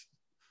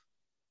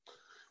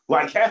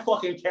 Like that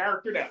fucking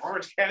character that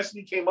Orange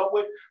Cassidy came up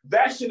with,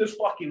 that shit is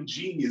fucking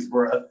genius,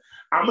 bro.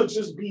 I'ma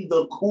just be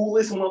the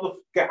coolest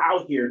motherfucker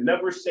out here,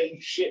 never say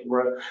shit,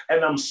 bro.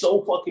 And I'm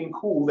so fucking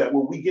cool that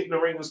when we get in the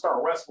ring and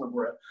start wrestling,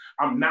 bro,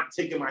 I'm not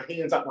taking my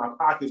hands out my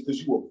pockets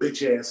because you a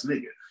bitch ass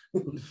nigga.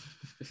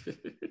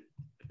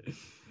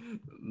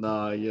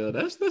 Nah, yeah,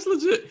 that's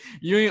legit.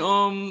 You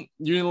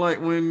ain't like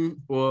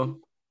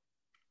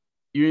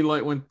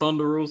when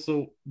Thunder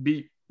Rosa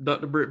beat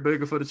Dr. Britt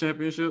Baker for the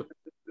championship.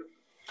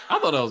 I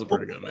thought that was a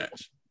pretty good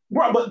match,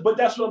 bro. But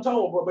that's what I'm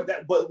talking about,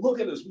 bro. But look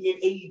at us, we in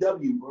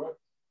AEW, bro.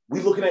 We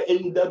looking at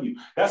AEW.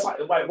 That's like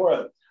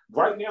bro.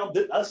 Right now,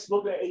 us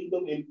looking at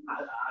AEW, and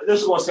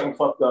this is gonna sound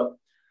fucked up.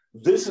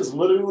 This is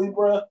literally,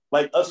 bro,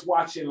 like us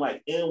watching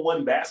like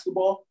N1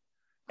 basketball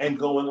and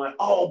going like,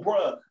 oh,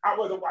 bro, I'd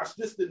rather watch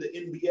this than the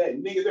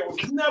NBA. Nigga, there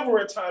was never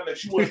a time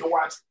that you wanted to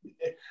watch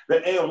the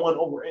N1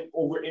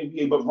 over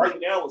NBA. But right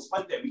now, it's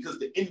like that because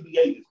the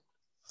NBA is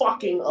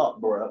fucking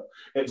up, bro.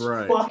 It's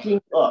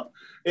fucking up.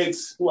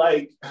 It's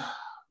like,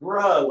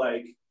 bro,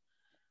 like.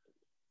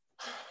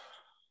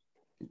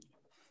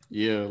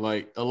 Yeah,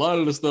 like a lot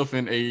of the stuff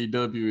in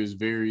AEW is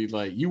very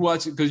like you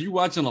watch it because you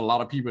watching a lot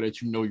of people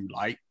that you know you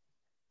like.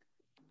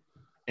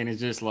 And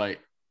it's just like,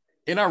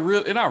 and I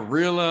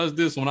realized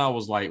this when I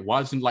was like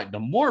watching, like the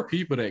more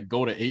people that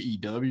go to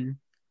AEW,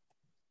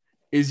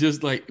 it's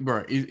just like,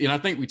 bro. And I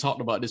think we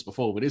talked about this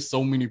before, but there's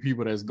so many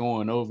people that's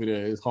going over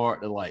there. It's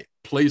hard to like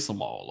place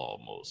them all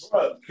almost.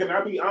 Bro, can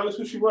I be honest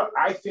with you, bro?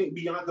 I think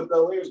Bianca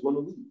Belair is going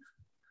to leave.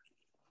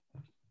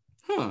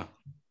 Huh?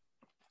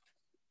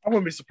 I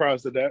wouldn't be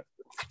surprised at that.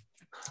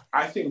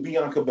 I think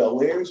Bianca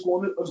Belair is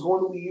going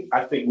to leave.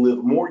 I think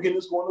Liv Morgan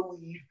is going to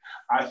leave.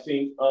 I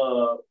think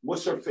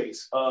what's her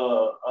face?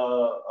 The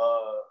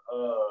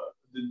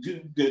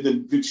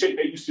chick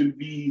that used to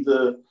be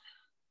the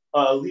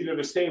leader of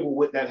the stable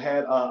with that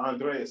had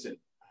Andreas in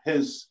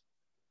his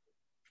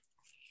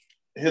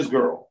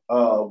girl.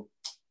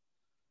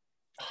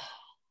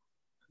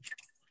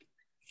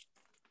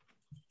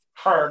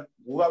 Her,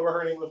 whoever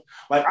her name was.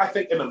 Like I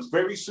think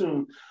very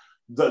soon.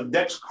 The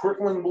next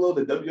crippling blow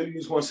that WWE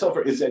is going to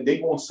suffer is that they're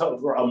going to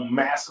suffer a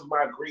massive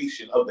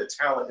migration of the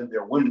talent in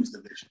their women's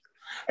division.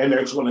 And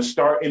they're going to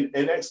start in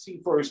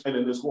NXT first, and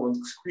then it's going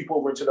to creep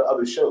over to the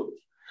other shows.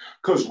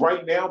 Because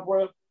right now,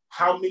 bro,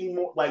 how many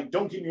more, like,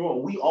 don't get me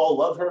wrong, we all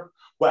love her,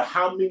 but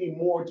how many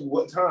more to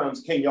what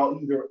times can y'all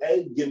either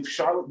A, give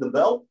Charlotte the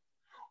belt,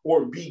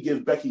 or B,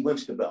 give Becky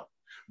Lynch the belt?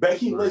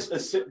 Becky Lynch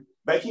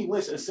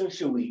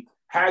essentially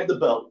had the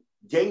belt,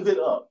 gave it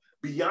up.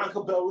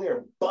 Bianca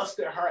Belair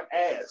busted her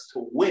ass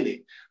to win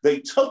it.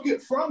 They took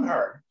it from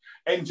her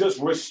and just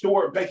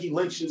restored Becky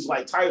Lynch's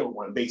like title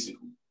run,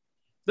 basically.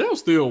 They was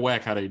still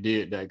whack how they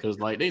did that because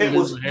like they it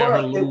was had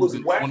her lose. It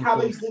was whack how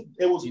they did.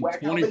 It was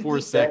whack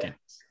 24 seconds.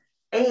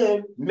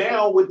 And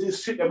now with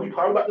this shit that we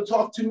probably about to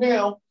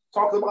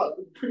talk about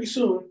pretty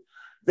soon,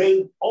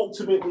 they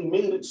ultimately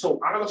made it. So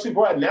honestly,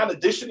 bro, now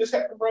that this shit is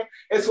happening, bro,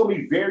 it's gonna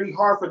be very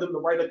hard for them to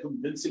write a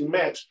convincing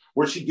match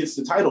where she gets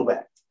the title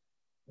back.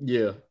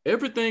 Yeah,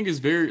 everything is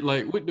very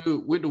like with the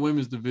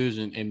women's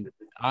division, and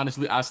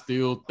honestly, I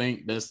still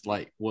think that's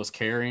like what's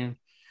carrying,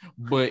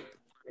 but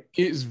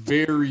it's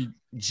very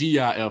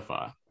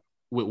GIFI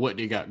with what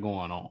they got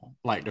going on.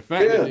 Like the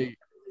fact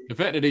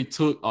that they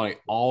took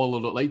like all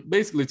of the like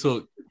basically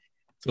took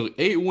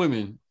 8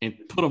 women and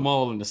put them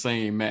all in the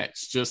same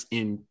match, just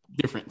in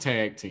different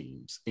tag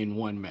teams in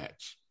one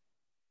match.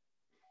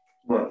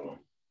 Bro.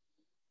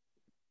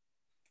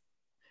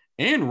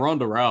 And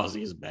Ronda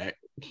Rousey is back.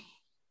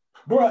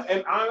 Bro,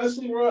 and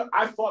honestly, bro,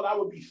 I thought I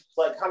would be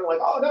like kind of like,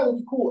 oh, that would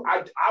be cool.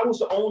 I was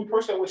the only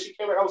person when she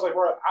came back, I was like,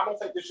 bro, I don't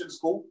think this shit is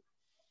cool.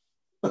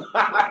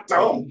 I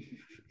don't.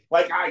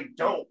 I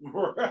don't,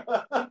 bro.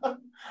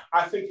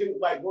 I think it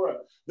like, bro,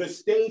 the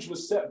stage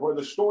was set, bro.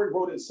 The story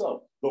wrote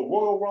itself. The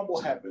Royal Rumble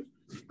happened.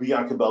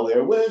 Bianca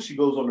Belair wins. She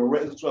goes on to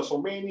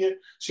WrestleMania.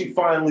 She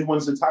finally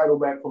wins the title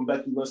back from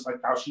Becky Lynch,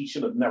 like how she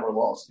should have never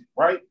lost it,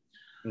 right?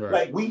 Right.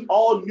 Like we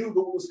all knew that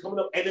what was coming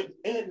up,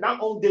 and not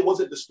only was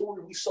it the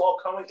story we saw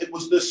coming, it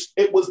was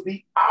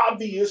the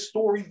obvious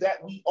story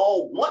that we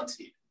all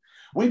wanted.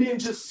 We didn't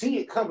just see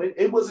it coming.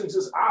 It wasn't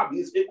just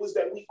obvious. It was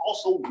that we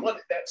also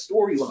wanted that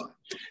storyline.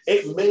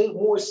 It made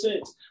more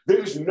sense.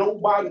 There's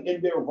nobody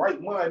in their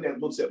right mind that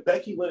looks at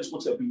Becky Lynch,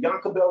 looks at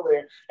Bianca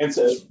Belair, and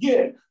says,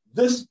 "Yeah,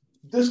 this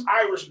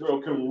Irish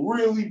girl can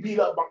really beat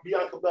up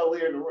Bianca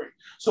Belair in the ring."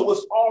 So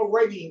it's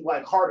already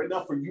like hard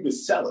enough for you to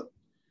sell it.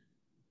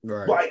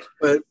 Right. Like,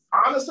 But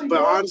honestly,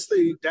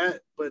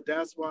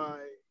 that's why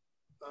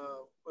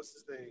what's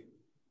his name?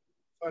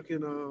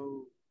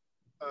 Fucking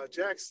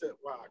Jack said,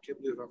 wow, I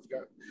can't believe I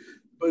forgot.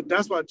 But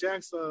that's why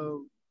Jack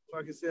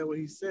fucking said what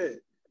he said.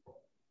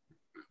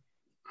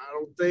 I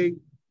don't think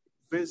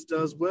Vince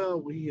does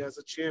well when he has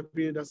a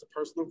champion that's a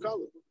person of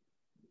color.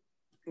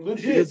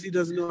 legit. Because he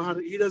doesn't know how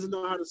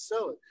to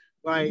sell it.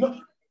 Like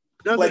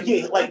No. Like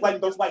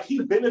he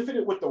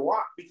benefited with The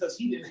Rock because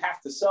he didn't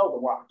have to sell The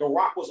Rock. The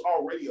Rock was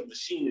already a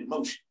machine in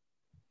motion.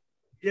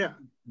 Yeah.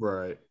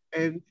 Right.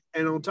 And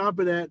on top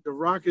of that, The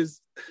Rock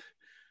is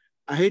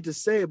I hate to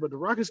say it, but The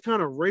Rock is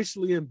kind of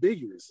racially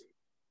ambiguous.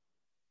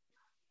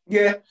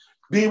 Yeah,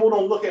 people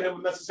don't look at him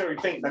and necessarily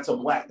think that's a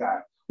black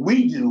guy.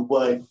 We do,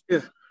 but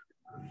yeah.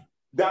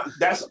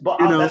 That's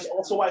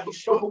also why he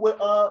struggled with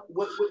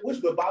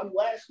Bobby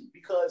Lashley,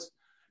 because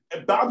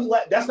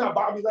that's not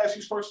Bobby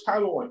Lashley's first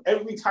title run.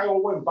 Every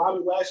title run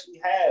Bobby Lashley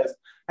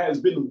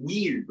has been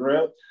weird,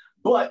 bro.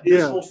 But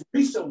this most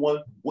recent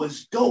one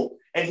was dope,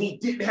 and he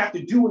didn't have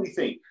to do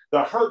anything.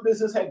 The Hurt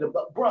Business had to,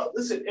 bro.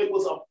 Listen, it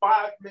was a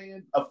five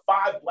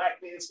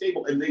black man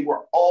stable, and they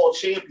were all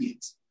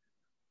champions.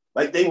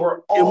 Like they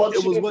were all.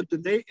 It was what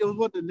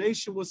the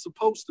nation was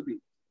supposed to be.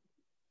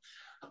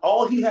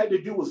 All he had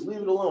to do was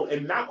leave it alone,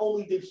 and not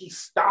only did he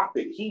stop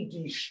it, he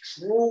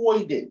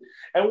destroyed it.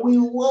 And we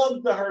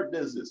loved the Hurt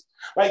Business.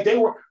 Like they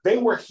were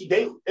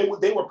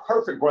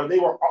perfect, bro. They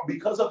were,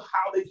 because of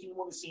how they came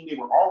on the scene, they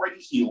were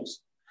already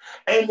heels,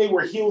 and they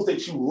were heels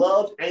that you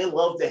loved and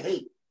loved to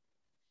hate.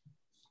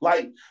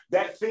 Like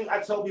that thing I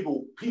tell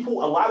people,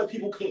 a lot of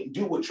people can't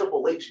do what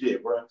Triple H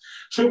did, bro.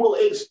 Triple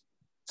H,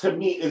 to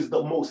me, is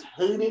the most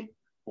hated,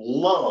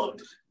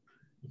 loved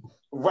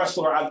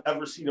wrestler I've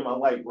ever seen in my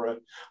life, bro.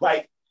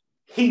 Like,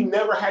 he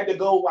never had to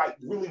go, like,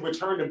 really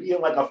return to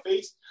being like a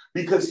face,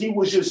 because he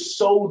was just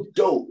so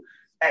dope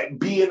at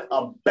being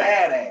a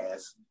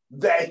badass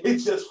that it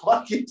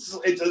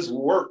just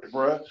worked,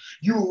 bro.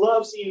 You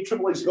love seeing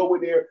Triple H go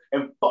in there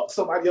and fuck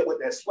somebody up with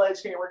that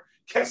sledgehammer,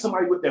 catch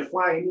somebody with that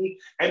flying knee,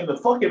 and the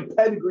fucking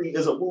pedigree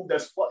is a move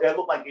that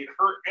looked like it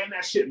hurt, and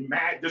that shit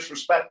mad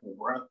disrespectful,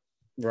 bro.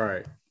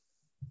 Right.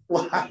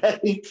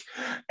 Like,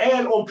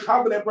 and on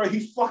top of that, bro,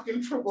 he's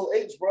fucking Triple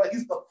H, bro.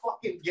 He's the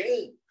fucking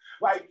game.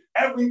 Like,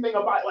 everything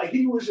about it, like,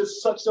 he was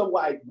just such a,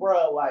 like,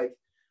 bro, like,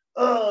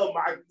 oh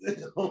my,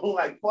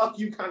 like, fuck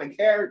you kind of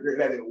character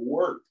that it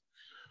worked.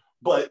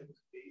 But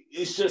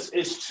it's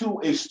too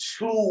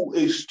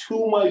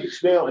much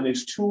now, and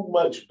it's too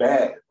much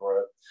bad,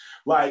 bro.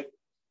 Like,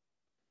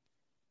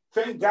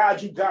 thank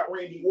God you got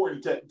Randy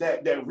Orton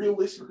that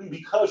realistically,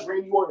 because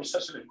Randy Orton is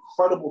such an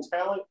incredible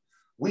talent,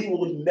 we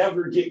will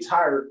never get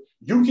tired.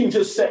 You can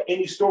just set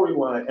any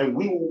storyline, and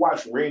we will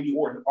watch Randy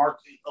Orton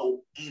RKO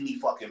any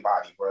fucking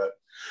body, bro.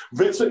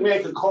 Vince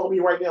McMahon could call me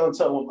right now and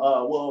tell him,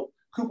 well,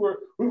 Cooper,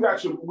 we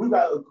got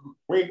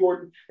Randy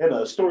Orton in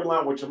a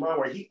storyline with Jamal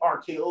where he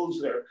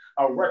RKOs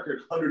a record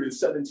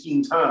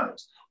 117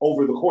 times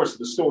over the course of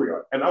the story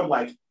arc. And I'm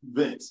like,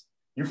 Vince,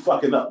 you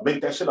fucking up.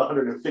 Make that shit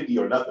 150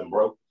 or nothing,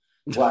 bro.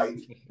 Like,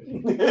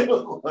 yeah,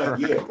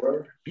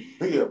 bro.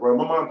 Yeah, bro.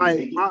 My mom can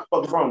take it.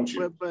 What's wrong with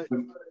you? But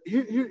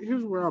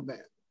here's where I'm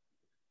at.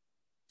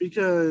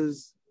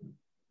 Because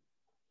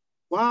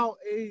while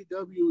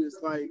AEW is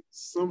like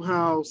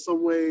somehow,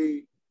 some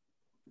way,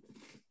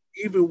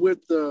 even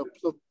with the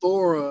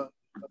plethora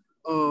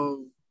of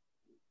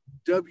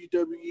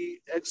WWE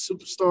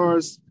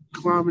ex-superstars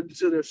climbing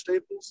into their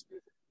staples,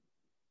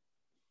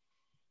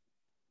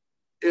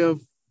 if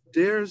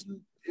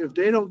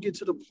they don't get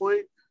to the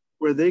point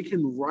where they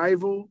can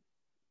rival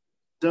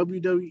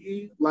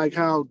WWE, like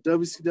how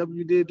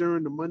WCW did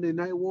during the Monday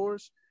Night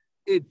Wars,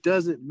 it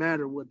doesn't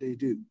matter what they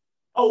do.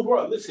 Oh,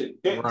 bro, listen,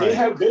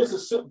 there's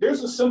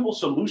a simple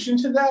solution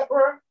to that,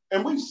 bro,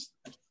 and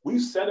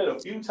we've said it a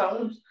few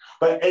times,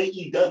 but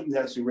AEW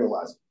has to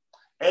realize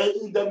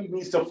it. AEW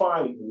needs to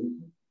find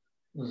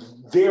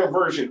their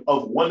version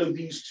of one of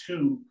these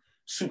two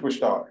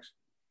superstars.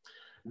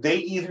 They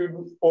either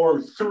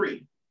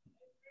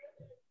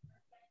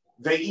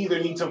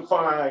need to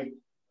find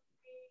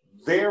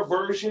their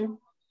version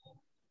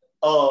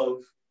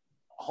of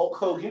Hulk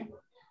Hogan,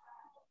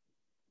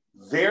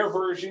 their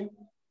version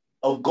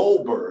of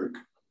Goldberg,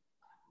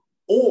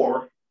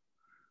 or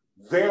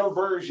their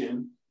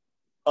version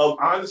of,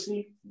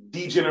 honestly,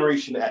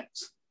 D-Generation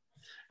X.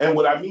 And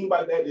what I mean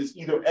by that is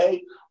either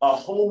A,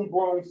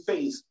 homegrown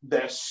face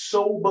that's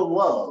so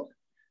beloved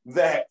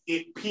that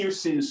it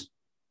pierces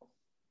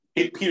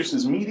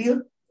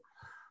media,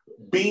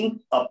 B,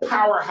 a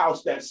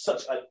powerhouse that's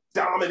such a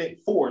dominant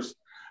force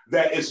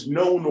that is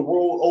known the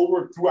world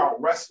over throughout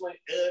wrestling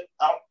and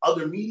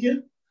other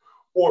media,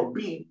 or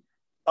B,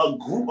 a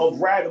group of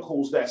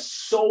radicals that's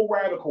so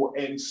radical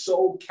and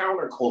so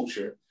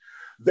counterculture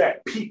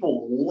that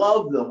people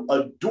love them,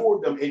 adore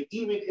them, and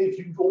even if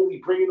you only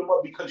bring them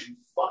up because you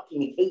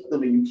fucking hate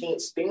them and you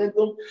can't stand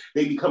them,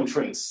 they become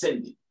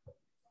transcendent.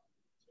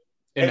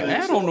 And to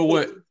add on to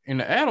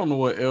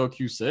what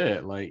LQ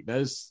said, like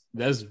that's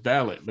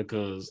valid,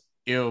 because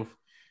if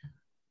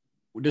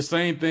the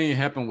same thing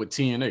happened with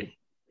TNA,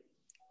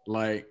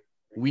 like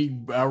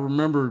I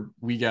remember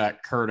we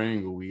got Kurt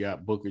Angle, we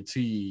got Booker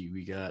T,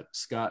 we got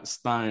Scott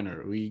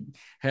Steiner, we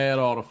had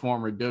all the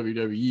former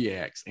WWE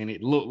acts, and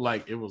it looked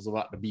like it was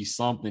about to be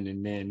something,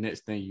 and then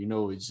next thing you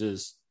know, it's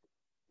just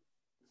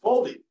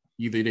folded.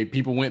 Either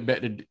people went back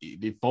to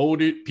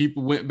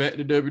people went back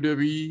to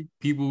WWE,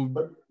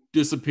 people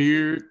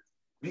disappeared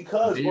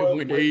because they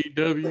went to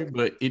AEW,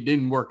 but it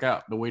didn't work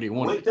out the way they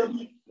wanted.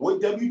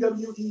 What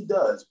WWE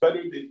does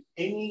better than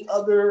any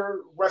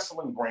other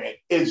wrestling brand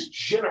is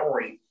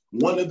generate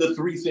one of the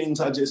three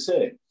things I just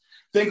said.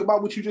 Think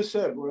about what you just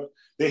said, bro.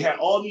 They had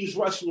all these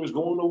wrestlers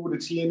going over to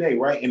TNA,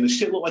 right? And the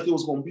shit looked like it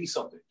was going to be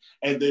something.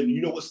 And then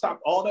you know what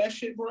stopped all that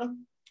shit, bro?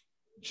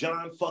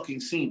 John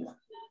fucking Cena.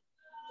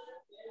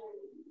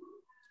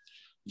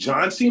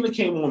 John Cena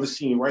came on the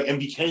scene, right? And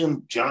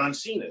became John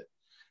Cena.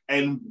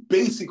 And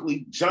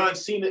basically, John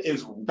Cena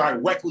is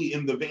directly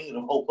in the vein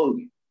of Hulk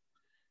Hogan.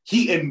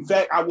 He, in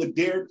fact, I would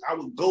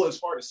go as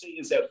far to say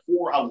is that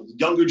for a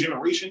younger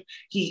generation,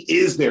 he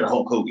is their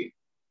Hulk Hogan.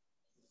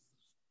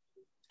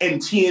 And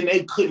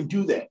TNA couldn't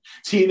do that.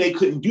 TNA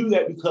couldn't do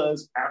that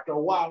because after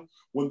a while,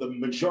 when the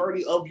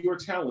majority of your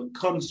talent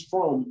comes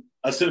from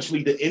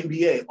essentially the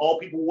NBA, all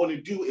people want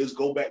to do is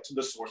go back to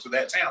the source of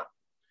that talent.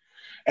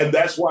 And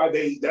that's why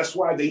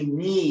they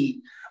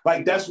need,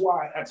 like, that's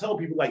why I tell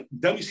people, like,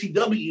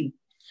 WCW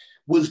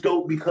was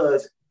dope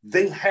because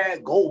they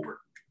had Goldberg.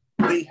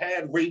 They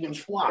had Ravens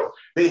Fly.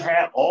 They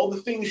had all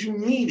the things you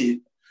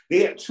needed. They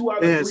had 2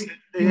 out of 3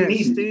 you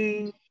needed.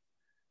 Sting.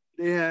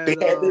 They had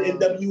the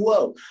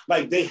NWO.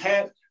 Like they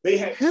had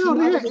hell,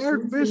 they had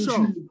Eric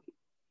Bischoff.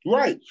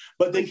 Right.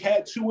 But they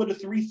had 2 of the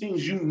 3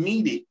 things you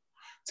needed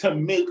to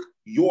make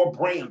your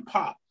brand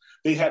pop.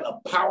 They had a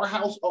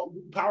powerhouse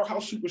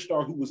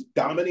superstar who was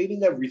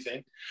dominating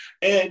everything,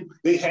 and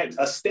they had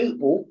a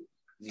staple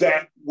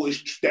that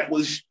was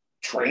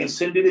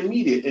transcended and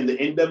needed in the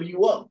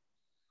NWO.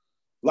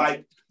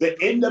 Like the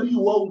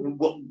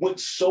NWO went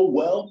so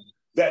well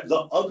that the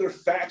other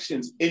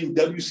factions in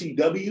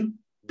WCW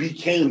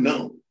became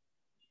known.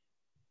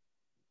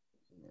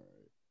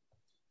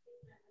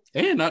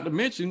 And not to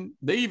mention,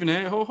 they even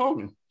had Hulk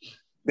Hogan.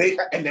 They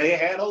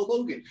had Hulk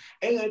Hogan,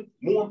 and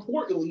more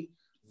importantly,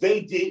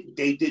 they did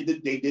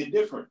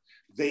different.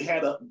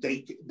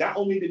 Not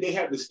only did they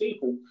have the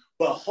staple,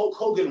 but Hulk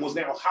Hogan was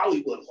now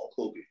Hollywood Hulk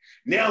Hogan.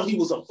 Now he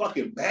was a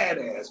fucking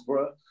badass,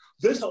 bro.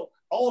 This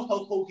all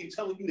Hulk Hogan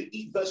telling you to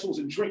eat vegetables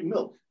and drink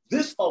milk.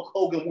 This Hulk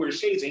Hogan wears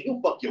shades and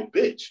he'll fuck your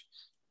bitch.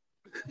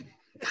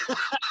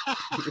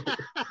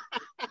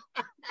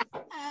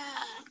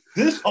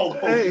 This Hulk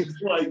Hogan is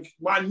like,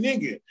 my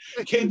nigga.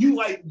 Can you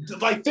like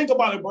think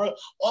about it, bro?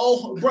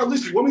 Oh, bro,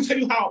 listen. Let me tell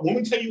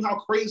you how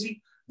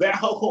crazy that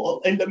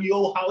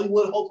NWO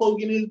Hollywood Hulk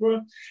Hogan is,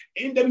 bro.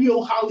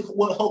 NWO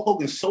Hollywood Hulk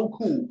Hogan is so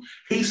cool.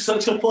 He's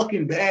such a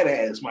fucking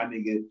badass, my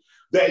nigga,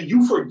 that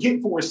you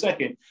forget for a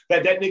second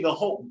that nigga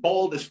Hulk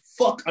bald as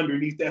fuck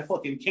underneath that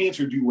fucking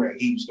cancer do-rag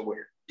he used to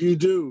wear. You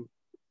do.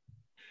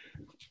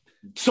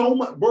 So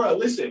much, bro.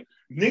 Listen,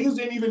 niggas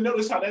didn't even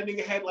notice how that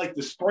nigga had like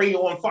the spray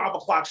on 5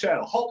 o'clock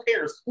shadow. Hulk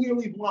hair is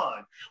clearly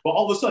blonde, but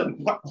all of a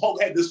sudden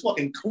Hulk had this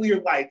fucking clear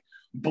like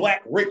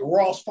black Rick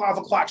Ross 5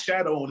 o'clock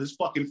shadow on his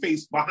fucking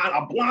face behind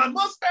a blonde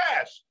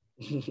mustache.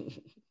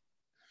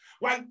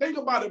 Like, think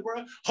about it,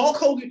 bro. Hulk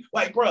Hogan,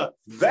 like, bro,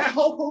 that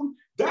Hulk Hogan,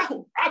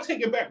 I'll take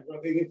it back, bro,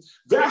 nigga.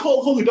 That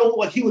Hulk Hogan don't look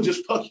like he would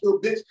just fuck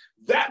your bitch.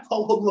 That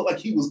Hulk Hogan looked like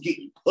he was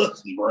getting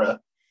pussy, bro.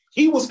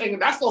 He was hanging.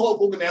 That's the Hulk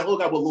Hogan that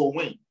hooked up with Lil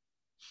Wayne.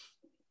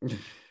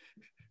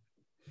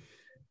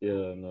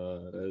 Yeah,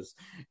 no, that's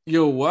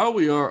while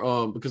we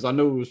are because I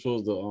know we were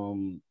supposed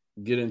to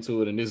get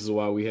into it, and this is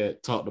why we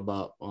had talked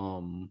about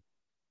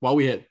why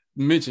we had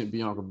mentioned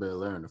Bianca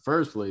Belair in the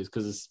first place,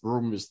 because it's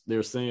rumors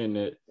they're saying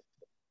that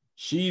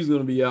she's going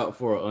to be out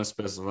for an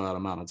unspecified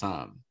amount of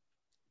time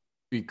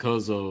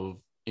because of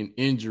an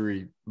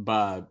injury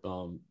by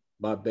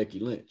Becky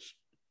Lynch.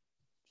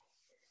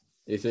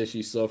 They said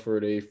she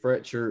suffered a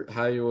fractured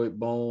hyoid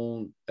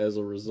bone as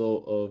a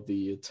result of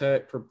the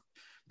attack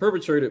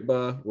perpetrated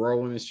by Raw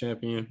Women's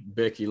Champion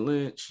Becky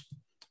Lynch.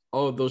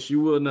 Although she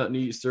will not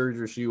need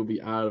surgery, she will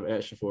be out of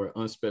action for an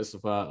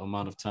unspecified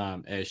amount of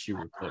time as she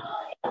recovers.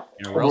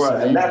 And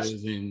WrestleMania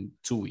is in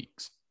 2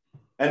 weeks.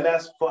 And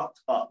that's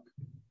fucked up.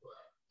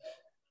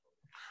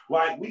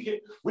 Like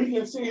we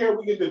can sit here,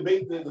 we can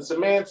debate the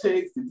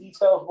semantics, the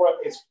details, bro.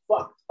 It's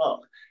fucked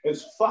up.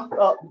 It's fucked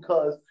up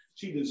because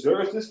she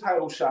deserves this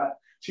title shot.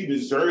 She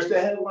deserves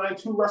to headline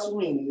 2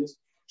 WrestleManias.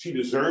 She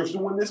deserves to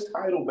win this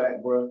title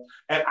back, bro.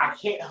 And I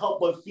can't help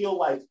but feel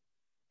like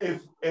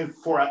if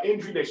for an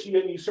injury that she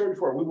didn't need surgery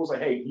for, we was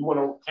like, hey,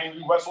 can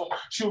you wrestle?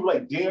 She was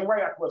like, damn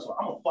right I can wrestle.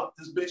 I'm gonna fuck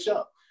this bitch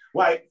up.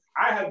 Like,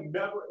 I have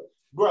never,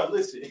 bro,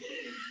 listen,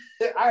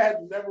 I have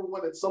never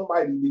wanted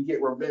somebody to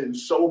get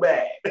revenge so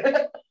bad.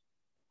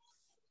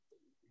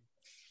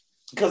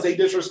 Because they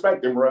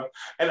disrespected, bro.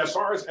 And as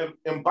far as,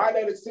 and by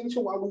that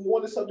extension, while we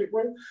on the subject,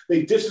 bro,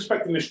 they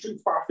disrespecting the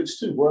Street Profits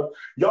too, bro.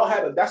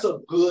 Y'all that's a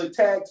good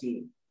tag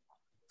team.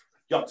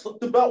 Y'all took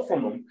the belt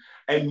from them.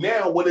 And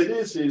now what it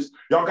is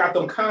y'all got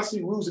them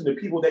constantly losing to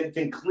people that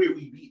can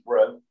clearly beat,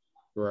 bro.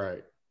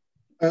 Right.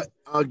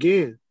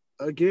 Again,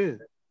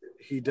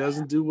 he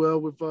doesn't do well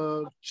with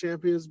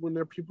champions when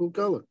they're people of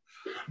color.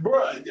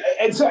 Bro,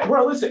 exactly.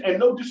 Bro, listen, and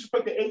no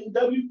disrespect to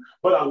AEW,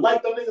 but I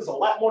like them niggas a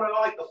lot more than I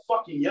like the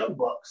fucking Young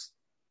Bucks.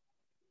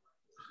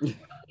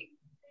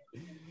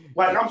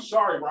 Like, I'm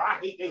sorry, bro. I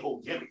hate they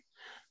whole gimmick.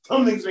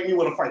 Some niggas make me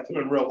want to fight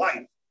them in real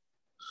life.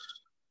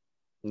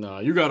 No,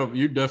 you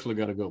definitely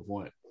got a good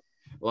point.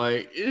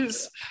 Like,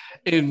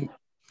 and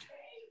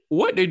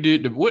what they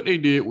did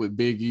with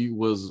Big E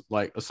was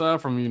like,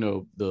 aside from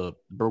the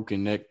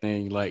broken neck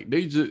thing, like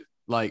they just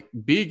like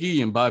Big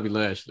E and Bobby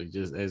Lashley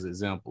just as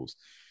examples.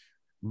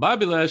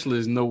 Bobby Lashley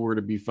is nowhere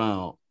to be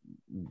found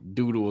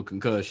due to a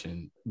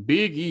concussion.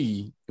 Big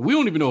E, we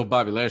don't even know if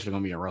Bobby Lashley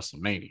gonna be in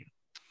WrestleMania.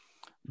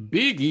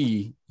 Big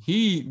E,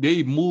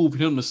 they moved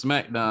him to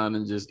SmackDown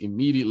and just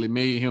immediately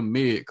made him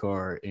mid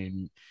card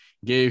and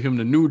gave him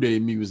the New Day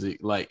music.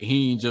 Like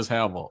he ain't just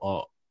have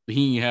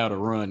he ain't had a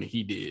run.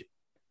 He did,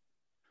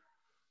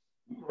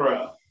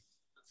 bruh.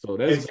 So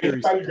that's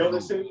anybody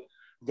noticing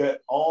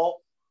that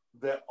all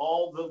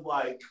the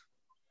like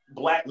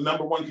black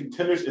number one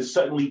contenders is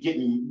suddenly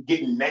getting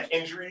neck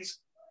injuries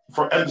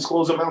for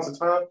undisclosed amounts of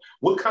time?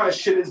 What kind of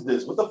shit is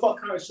this? What the fuck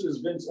kind of shit is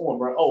Vince on,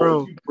 bro?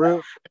 Oh, if you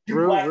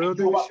black and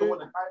you about to win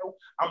the title,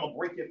 I'm gonna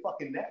break your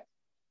fucking neck.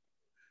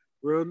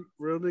 Real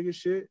nigga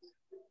shit.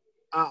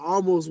 I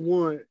almost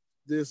want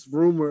this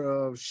rumor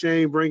of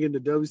Shane bringing the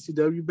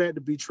WCW back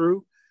to be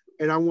true,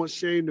 and I want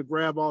Shane to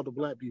grab all the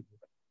black people.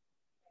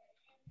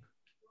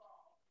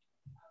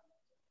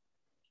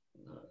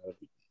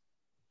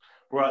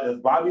 Bro,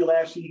 if Bobby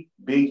Lashley,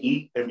 Big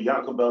E, and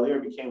Bianca Belair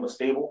became a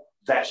stable,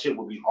 that shit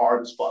would be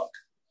hard as fuck.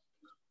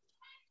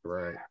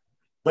 Right.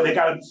 But it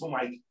gotta be some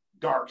like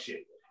dark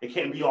shit. It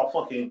can't be all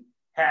fucking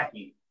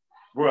happy,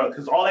 bro.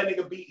 Because all that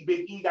nigga Big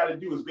E gotta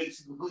do is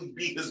basically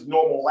be his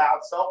normal loud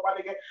self, my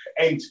nigga,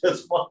 and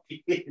just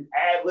fucking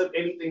ad-lib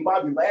anything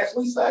Bobby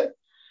Lashley said,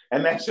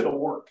 and that shit'll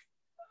work.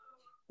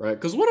 Right.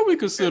 Because what do we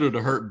consider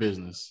the Hurt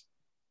Business?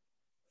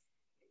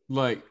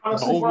 Like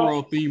honestly, the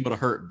overall theme of the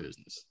Hurt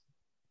Business.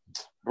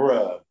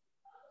 Bruh.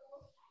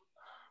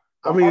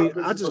 I mean,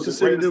 I just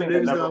consider them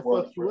niggas that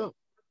fuck you up.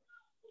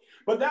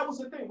 But that was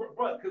the thing,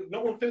 bro. Because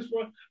no offense,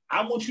 bro.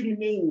 I want you to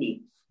name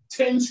me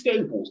 10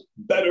 staples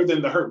better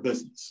than the Hurt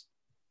Business.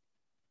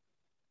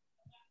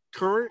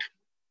 Current?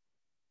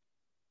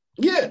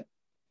 Yeah.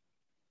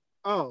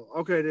 Oh,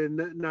 okay.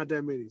 Then not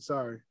that many.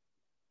 Sorry.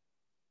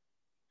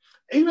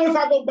 Even if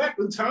I go back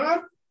in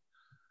time,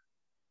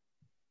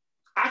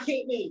 I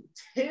can't name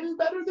 10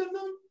 better than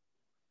them.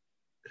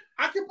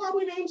 I could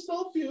probably name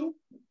still a few,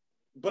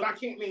 but I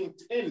can't name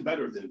 10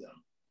 better than them.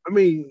 I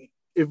mean,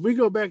 if we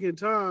go back in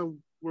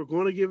time, we're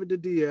going to give it to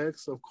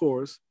DX, of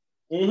course.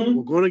 Mm-hmm.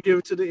 We're going to give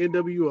it to the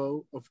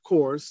NWO, of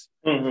course.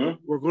 Mm-hmm.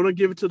 We're going to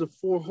give it to the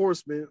Four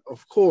Horsemen,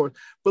 of course.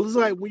 But it's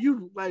like when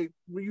you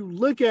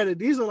look at it,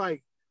 these are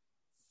like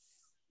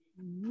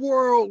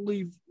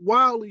wildly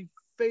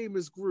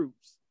famous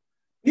groups.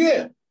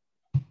 Yeah.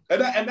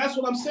 And that's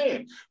what I'm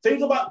saying.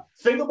 Think about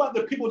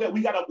the people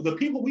we gotta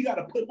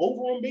put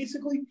over them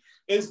basically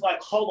is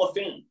like Hall of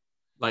Fame.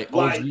 Like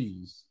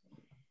OGs.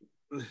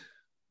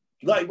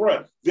 Like,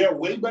 bro, they're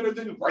way better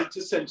than Right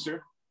to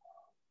Censor.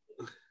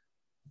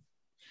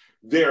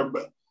 They're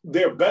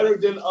better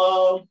than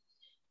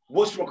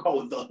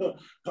whatchamacallit.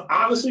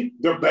 Honestly,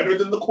 they're better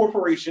than the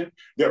corporation.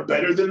 They're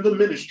better than the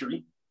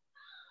ministry.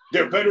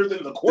 They're better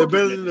than the corporate.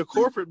 They're better than the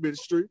corporate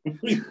ministry.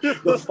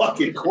 The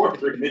fucking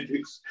corporate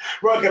ministry.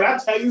 Bro, can I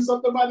tell you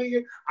something, my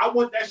nigga? I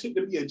want that shit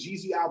to be a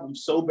Jeezy album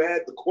so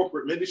bad, the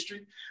corporate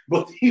ministry,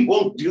 but he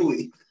won't do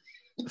it.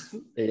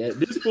 Hey,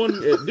 at this point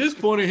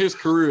in his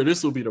career,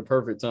 this will be the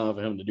perfect time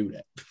for him to do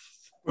that.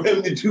 For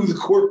him to do the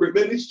corporate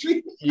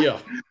ministry? Yeah.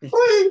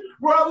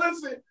 Bro,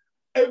 listen.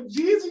 If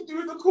Jeezy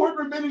do the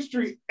corporate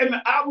ministry and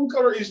the album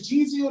cover is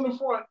Jeezy on the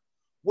front,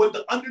 with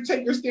the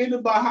Undertaker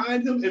standing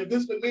behind him and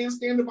Vince McMahon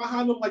standing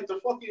behind him like the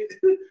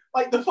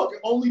fucking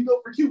Only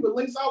Built for Cuban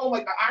Links album,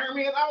 like the Iron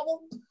Man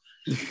album.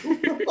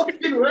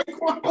 Fucking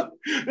Raekwon.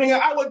 Nigga,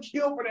 I would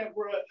kill for that,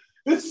 bro.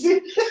 Let's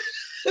see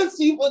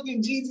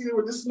fucking Jeezy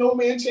with the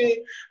snowman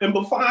chain, and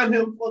behind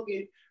him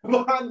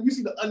you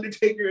see the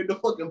Undertaker in the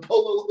fucking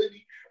polo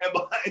hoodie,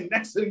 and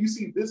next to him you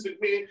see Vince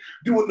McMahon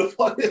doing the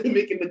fucking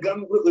making the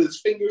gun with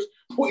his fingers,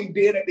 pointing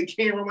dead at the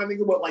camera, my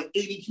nigga, with like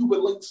 80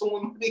 Cuban Links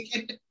on,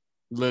 nigga.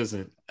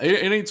 Listen,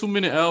 it ain't too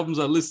many albums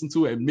I listen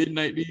to at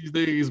midnight these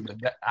days, but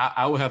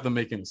I would have to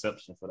make an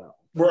exception for that one.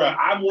 Bro,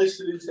 I'm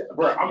listening to,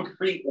 I'm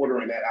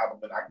pre-ordering that album,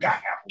 and I got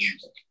Apple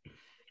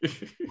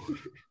Music.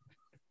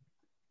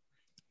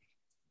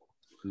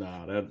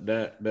 Nah,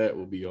 that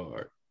would be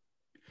hard.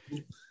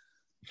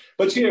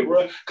 But yeah,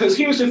 bro, because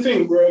here's the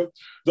thing, bro.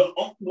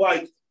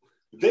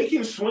 They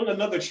can swing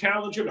another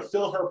challenger to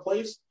fill her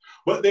place,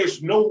 but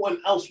there's no one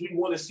else we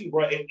want to see,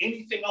 bro. And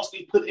anything else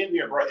they put in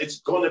there, bro, it's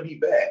gonna be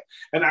bad.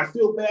 And I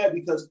feel bad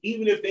because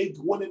even if they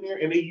went in there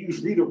and they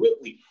use Rhea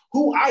Ripley,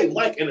 who I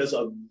like and is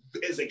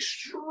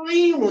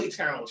extremely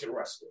talented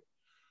wrestler,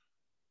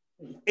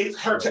 it's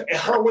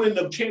her winning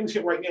the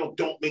championship right now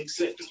don't make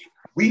sense.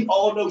 We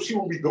all know she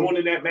will be going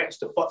in that match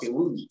to fucking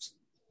lose.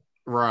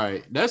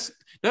 Right. That's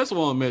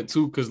what I meant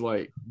too, because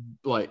like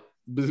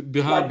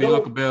behind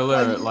Bianca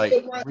Belair,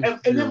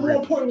 and then more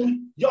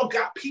importantly, y'all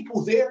got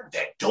people there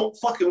that don't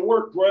fucking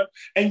work, bro,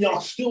 and y'all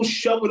still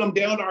shoving them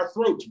down our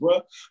throats,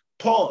 bro.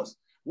 Pause.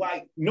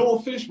 Like, no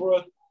offense,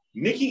 bro.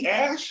 Nikki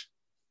Ash,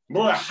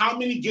 bro. How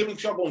many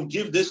gimmicks y'all gonna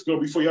give this girl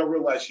before y'all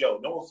realize, yo,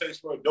 no offense,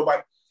 bro.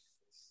 Nobody.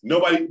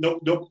 Nobody's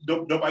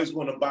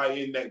going to buy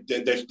in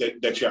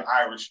that you're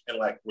Irish and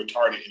like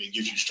retarded and it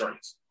gives you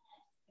strength.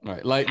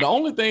 Right. Like the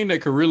only thing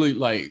that could really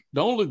like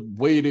the only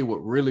way they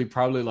would really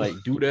probably like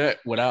do that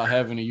without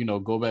having to,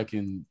 go back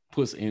and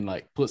put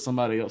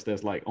somebody else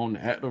that's like on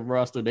the active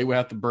roster, they would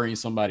have to bring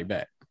somebody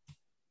back.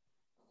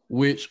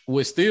 Which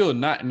would still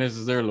not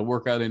necessarily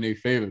work out in their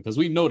favor because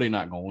we know they're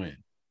not gonna win.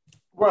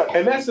 Right.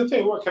 And that's the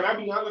thing. Can I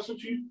be honest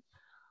with you?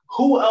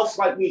 Who else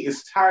like me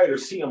is tired of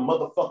seeing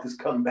motherfuckers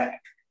come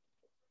back?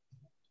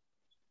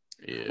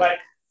 Yeah. Like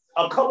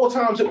a couple of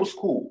times it was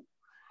cool.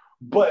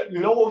 But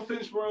no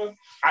offense, bro.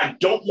 I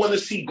don't want to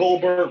see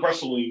Goldberg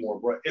wrestle anymore,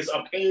 bro. It's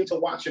a pain to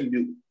watch him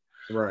do.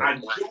 Right. I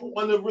don't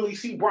want to really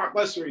see Brock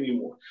Lesnar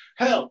anymore.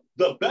 Hell,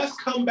 the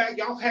best comeback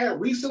y'all had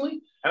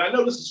recently, and I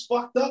know this is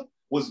fucked up,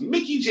 was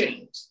Mickie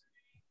James.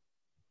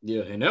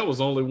 Yeah, and that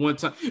was only one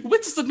time.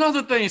 Which is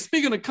another thing.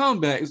 Speaking of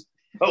comebacks,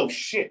 oh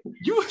shit!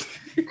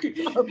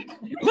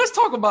 Let's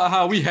talk about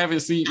how we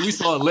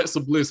saw Alexa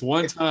Bliss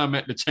one time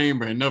at the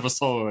Chamber and never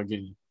saw her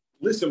again.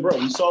 Listen, bro,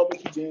 we saw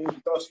Mickie James.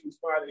 We thought she was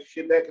fine and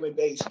shit back in the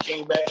day. She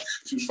came back.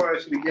 She was fine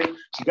shit again.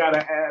 She got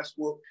her ass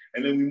whooped,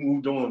 and then we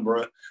moved on,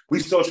 bro. We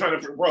still trying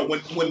to, bro.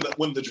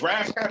 When the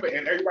draft happened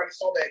and everybody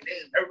saw that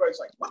name, everybody's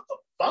like, "What the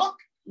fuck?"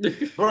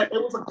 Bro,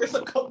 it's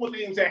a couple of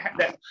names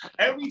that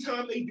every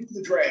time they do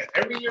the draft,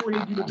 every year when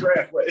they do the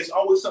draft, bro, it's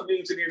always some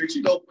names in there that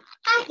you go,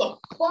 "How the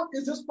fuck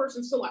is this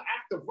person still an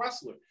active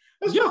wrestler?"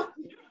 And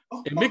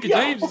Mickie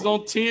James is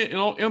on 10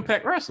 on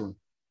Impact Wrestling,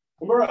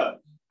 bro.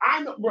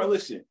 I know, bro.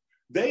 Listen.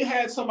 They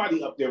had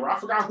somebody up there. I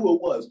forgot who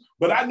it was,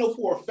 but I know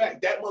for a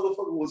fact that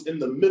motherfucker was in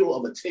the middle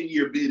of a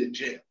 10-year bid in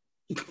jail.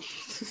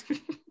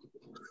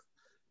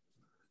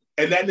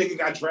 And that nigga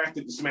got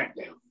drafted to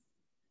SmackDown.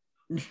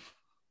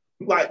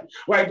 like,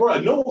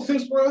 bro, no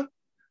offense, bro.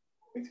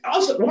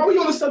 Also, while we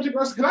on the subject,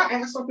 bro, can I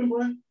ask something,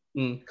 bro?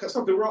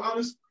 Something real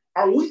honest.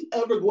 Are we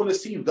ever going to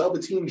see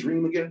Velveteen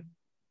Dream again?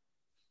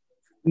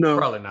 No.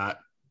 Probably not.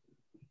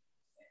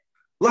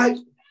 Like,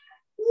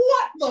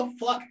 what the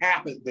fuck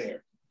happened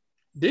there?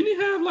 Didn't he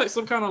have like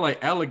some kind of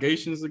like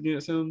allegations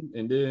against him,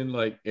 and then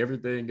like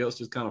everything else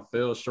just kind of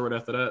fell short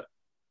after that?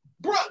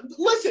 Bro,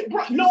 listen,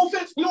 bro. No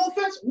offense.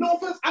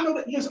 I know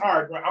that. Yes,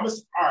 all right, bro. All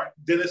right,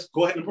 Dennis.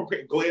 Go ahead and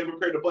prepare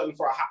the button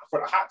for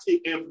the hot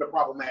take and for the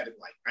problematic.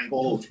 Like, I ain't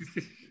gonna hold you.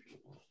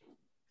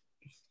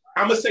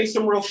 I'm gonna say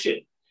some real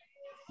shit.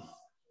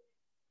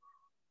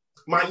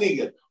 My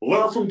nigga,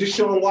 learn from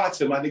Deshaun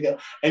Watson, my nigga.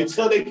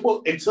 Until they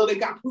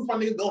got proof, my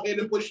nigga, go ahead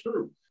and push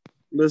through.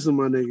 Listen,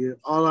 my nigga,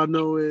 all I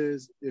know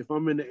is if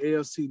I'm in the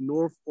AFC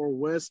North or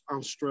West,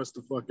 I'm stressed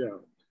the fuck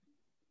out.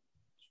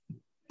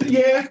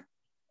 Yeah.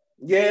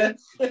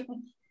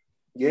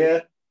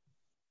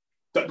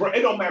 But, bro,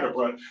 it don't matter,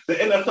 bro. The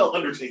NFL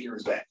Undertaker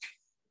is back.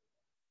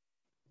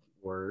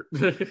 Word.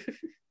 That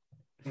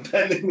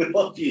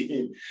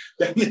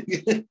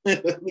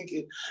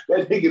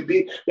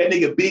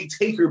nigga Big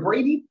Taker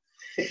Brady.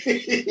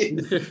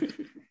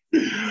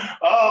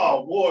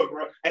 Oh boy,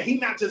 bro. And he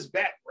not just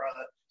back, bro.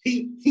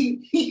 He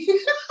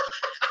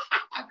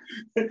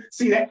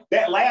see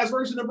that last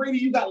version of Brady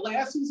you got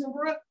last season,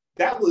 bro.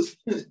 That was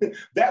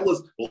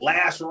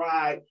last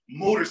ride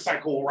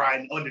motorcycle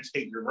riding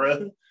Undertaker,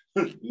 bro.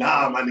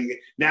 Nah, my nigga.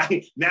 Now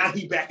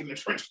he back in the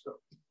trench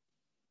coat.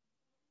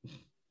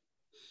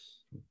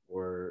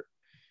 Word.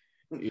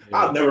 Yeah.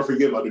 I'll never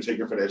forgive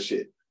Undertaker for that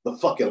shit. The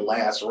fucking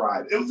last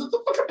ride. It was the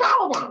fucking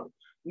powerbomb.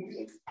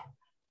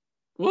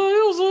 Well,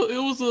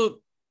 it was a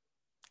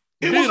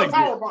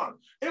powerbomb.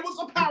 It was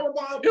a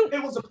powerbomb.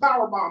 It was a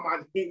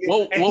powerbomm.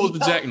 What was the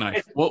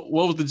jackknife? What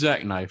was the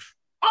jackknife?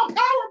 A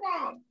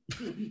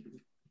powerbomb.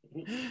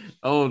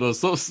 Oh no!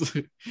 So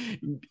the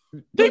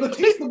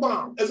Batista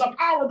bomb is a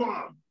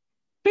powerbomb.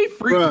 They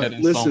freaked that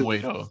in some way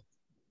though.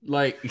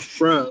 Like,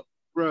 bro,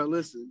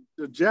 listen.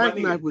 The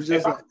jackknife was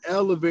just an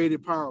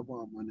elevated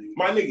powerbomb, my nigga.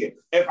 My nigga,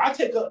 if I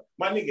take a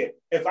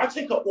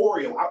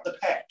Oreo out the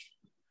pack,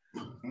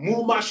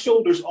 move my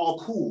shoulders all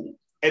cool,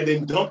 and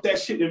then dump that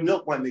shit in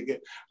milk, my nigga,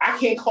 I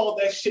can't call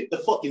that shit the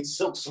fucking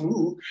Silk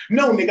Smooth.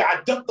 No, nigga,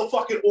 I dumped the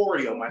fucking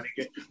Oreo, my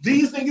nigga.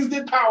 These niggas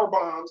did power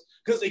bombs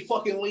because they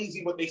fucking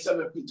lazy, but they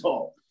 7 feet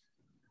tall.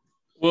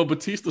 Well,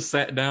 Batista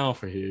sat down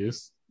for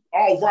his.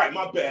 All right,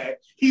 my bad.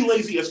 He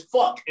lazy as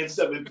fuck and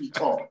 7 feet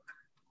tall.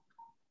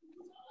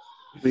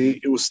 I mean,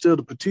 it was still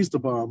the Batista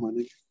bomb, my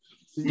nigga.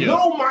 Yeah.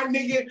 No, my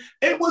nigga,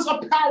 it was a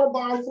power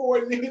bomb for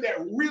a nigga that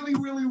really,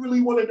 really,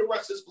 really wanted to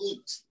rest his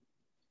glutes.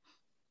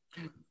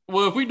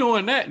 Well, if we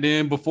doing that,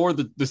 then before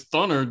the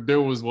stunner,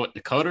 there was what,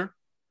 the cutter?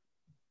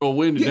 Or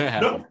when did that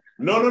happen?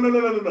 No.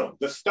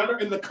 The stunner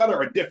and the cutter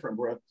are different,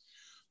 bro.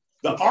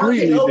 The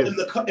RKO and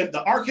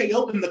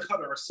the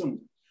cutter are similar.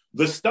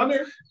 The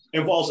stunner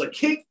involves a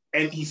kick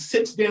and he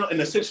sits down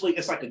and essentially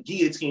it's like a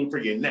guillotine for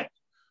your neck.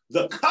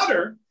 The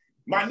cutter,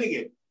 my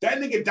nigga, that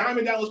nigga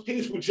Diamond Dallas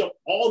Page would jump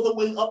all the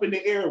way up in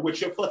the air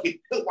with your fucking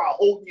while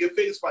holding your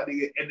face, my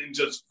nigga, and then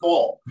just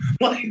fall.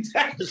 Like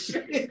that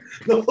shit.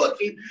 The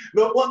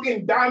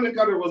fucking Diamond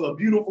Cutter was a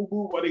beautiful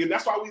move, my nigga.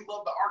 That's why we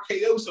love the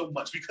RKO so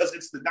much, because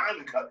it's the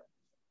Diamond Cutter.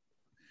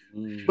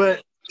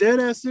 But Dead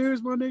ass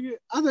serious, my nigga.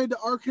 I think the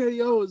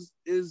RKO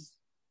is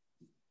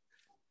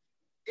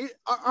it.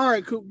 All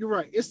right, cool. You're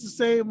right. It's the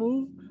same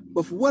move,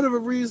 but for whatever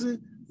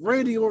reason,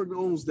 Randy Orton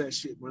owns that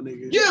shit, my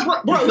nigga.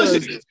 Yeah, bro,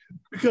 listen.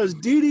 Because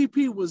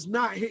DDP was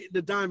not hitting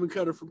the diamond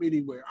cutter from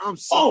anywhere. I'm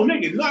sorry. Oh,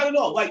 nigga, not at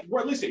all. Like,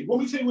 bro, listen, let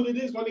me tell you what it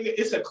is, my nigga.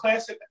 It's a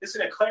classic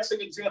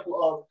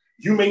example of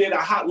you made it a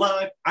hot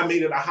line, I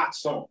made it a hot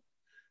song.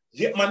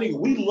 Yeah, my nigga,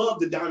 we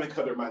loved the diamond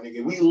cutter, my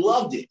nigga. We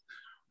loved it.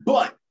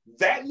 But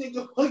that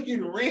nigga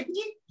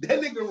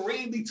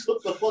Randy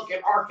took the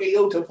fucking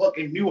RKO to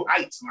fucking new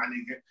heights, my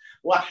nigga.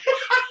 Like,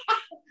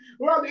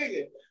 well,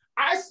 nigga,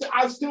 I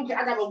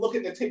gotta look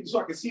at the tape so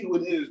I can see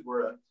what it is,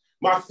 bro.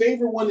 My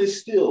favorite one is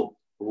still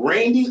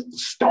Randy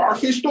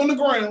starfished on the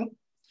ground,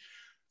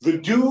 the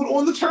dude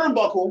on the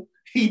turnbuckle,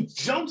 he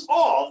jumps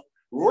off,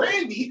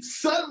 Randy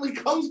suddenly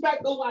comes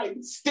back to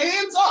life,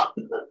 stands up,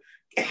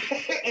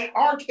 and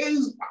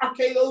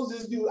RKO's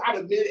this dude out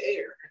of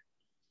midair.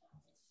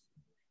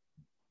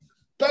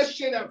 Best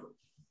shit ever.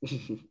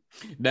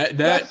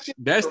 That's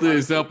the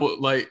example,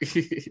 like,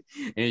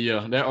 and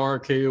yeah, that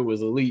RKO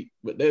was elite,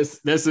 but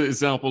that's an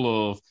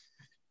example of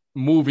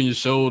moving your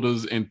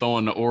shoulders and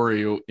throwing the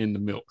Oreo in the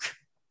milk.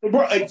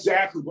 Bro,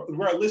 exactly.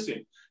 Bro,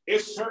 listen,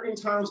 it's certain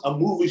times a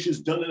move is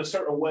just done in a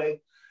certain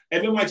way,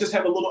 and it might just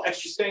have a little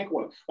extra stank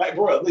on it. Like,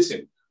 bro,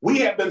 listen, we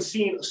have been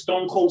seeing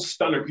Stone Cold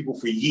stunner people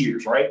for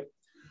years, right?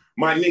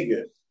 My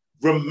nigga,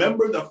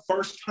 remember the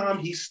first time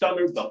he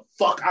stunnered the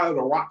fuck out of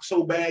The Rock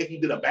so bad he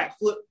did a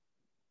backflip?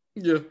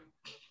 Yeah.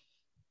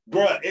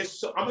 Bro,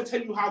 I'm gonna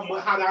tell you how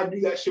I knew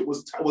that shit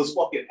was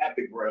fucking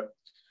epic, bro.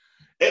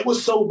 It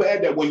was so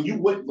bad that when you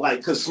went, like,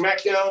 because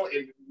SmackDown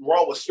and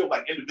Raw was still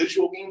like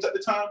individual games at the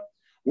time.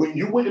 When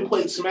you went and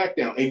played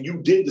SmackDown and you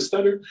did the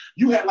stunner,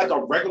 you had like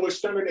a regular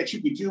stunner that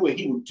you could do, and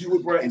he would do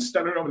it, bro, and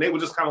stunner them, and they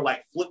would just kind of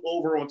like flip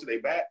over onto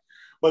their back.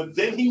 But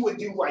then he would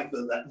do like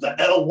the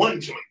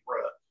L1 joint, bro.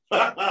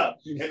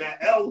 And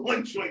that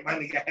L1 joint, my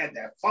nigga, had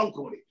that funk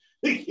on it.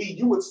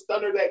 You would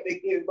stunner that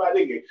nigga, my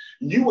nigga.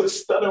 You would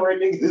stunner a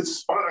nigga's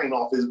spine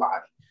off his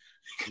body.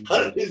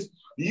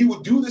 You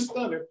would do the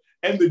stunner,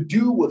 and the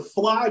dude would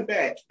fly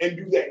back and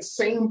do that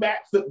same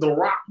backflip The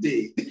Rock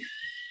did.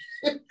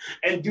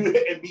 and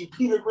be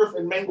Peter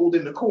Griffin mangled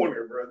in the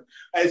corner, bro.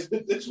 As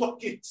if this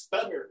fucking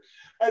stunner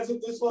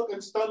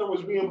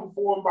was being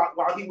performed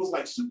while he was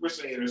like Super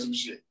Saiyan or some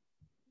shit.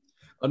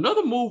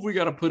 Another move we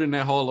got to put in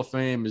that Hall of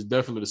Fame is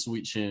definitely the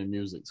Sweet Chin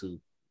music too.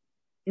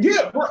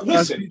 Yeah, bro.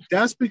 Listen,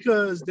 that's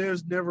because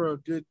there's never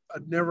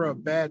a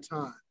bad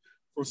time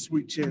for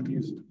Sweet Chin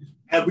music.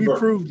 We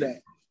proved that.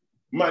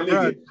 My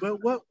nigga.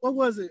 But what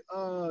was it?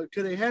 Cause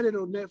they had it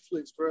on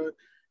Netflix, bro.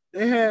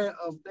 They had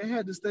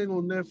this thing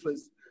on Netflix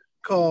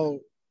called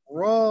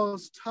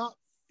Raw's Top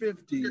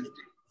 50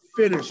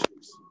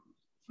 Finishers.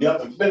 Yeah,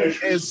 the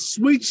finishers. And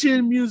Sweet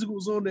Chin music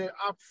was on there.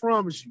 I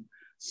promise you,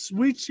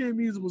 Sweet Chin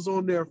music was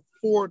on there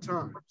 4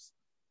 times.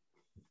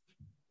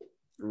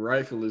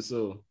 Rightfully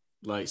so.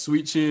 Like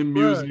Sweet Chin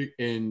music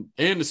and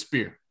the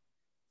spear.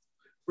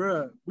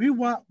 Bruh, we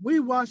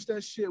watched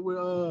that shit with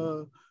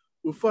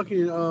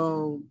fucking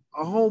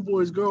a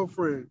homeboy's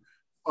girlfriend,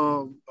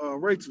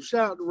 Rachel.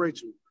 Shout out to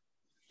Rachel.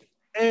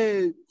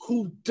 And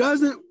who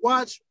doesn't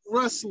watch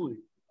wrestling.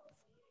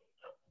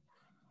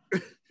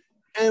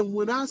 And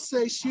when I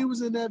say she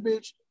was in that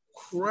bitch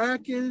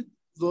cracking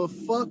the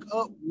fuck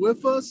up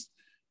with us,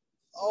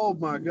 oh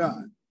my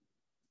God.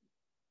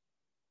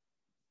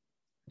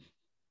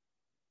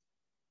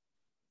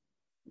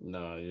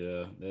 No,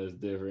 yeah, that's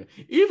different.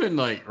 Even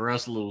like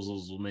wrestlers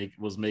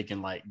was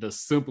making like the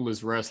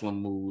simplest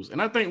wrestling moves,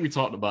 and I think we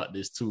talked about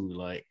this too,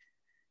 like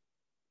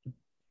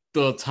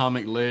the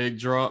atomic leg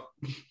drop,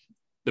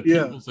 the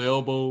people's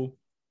elbow,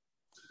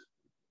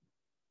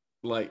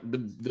 like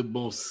the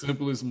most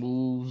simplest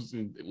moves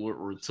and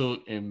were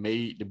took and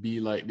made to be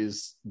like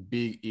this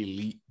big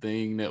elite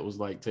thing that was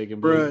like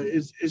taking. Bruh,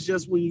 it's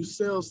just when you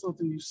sell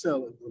something, you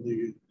sell it,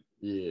 nigga.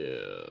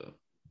 Yeah,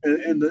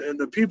 and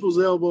the people's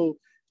elbow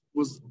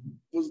was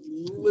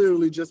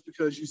literally just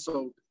because you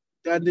sold it.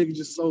 That nigga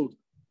just sold it.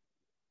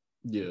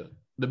 Yeah.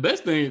 The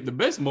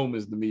best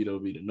moments to me though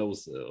be the no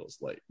sells.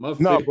 Like bro,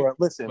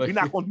 listen, we're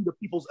not gonna do the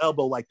people's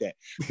elbow like that.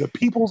 The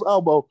people's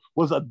elbow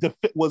was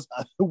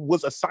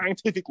a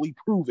scientifically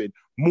proven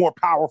more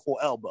powerful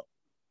elbow.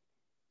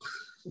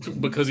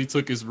 Because he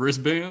took his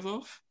wristbands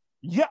off?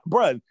 Yeah,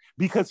 bro.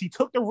 Because he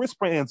took the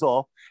wristbands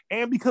off,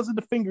 and because of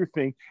the finger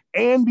thing,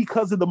 and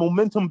because of the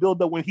momentum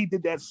buildup when he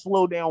did that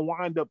slow down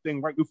wind up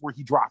thing right before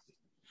he dropped it.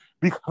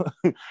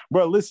 Because,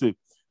 bro, listen,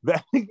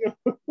 that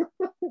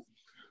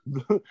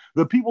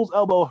the people's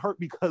elbow hurt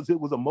because it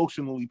was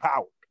emotionally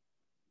powered.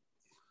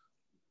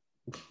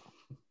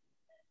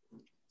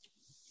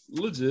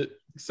 Legit.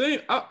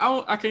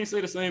 I can't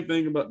say the same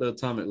thing about the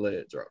atomic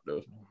leg drop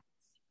though.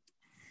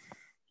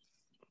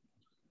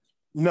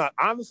 No,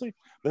 honestly,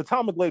 the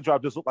atomic leg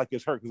drop just looked like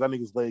it's hurt because I think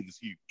his leg is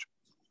huge.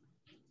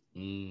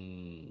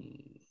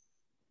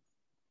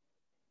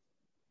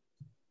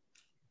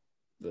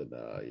 But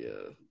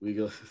we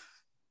go.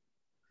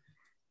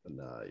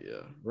 But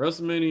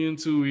WrestleMania in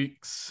 2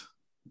 weeks.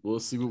 We'll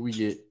see what we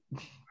get.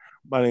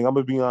 My nigga, I'm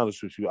gonna be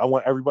honest with you. I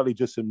want everybody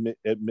just admit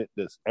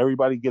this.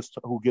 Everybody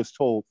who gets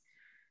told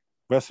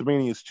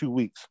WrestleMania is 2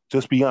 weeks.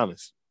 Just be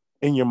honest.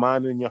 In your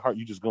mind and in your heart,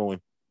 you just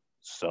going,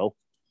 so?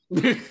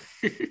 I'm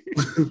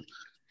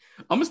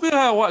gonna still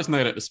have watch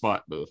night at the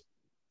spot though.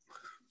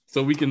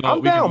 So we can.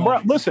 I'm down, bro.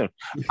 Listen,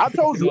 I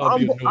told you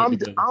I'm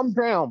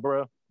down,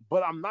 bro.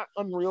 But I'm not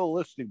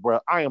unrealistic, bro.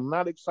 I am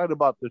not excited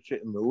about this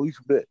shit in the least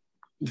bit.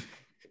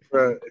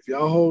 Bro, if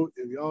y'all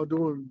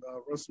doing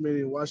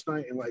WrestleMania watch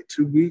night in like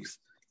 2 weeks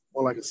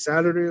on like a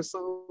Saturday or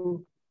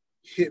something,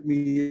 hit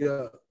me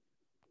up.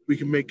 We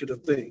can make it a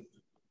thing.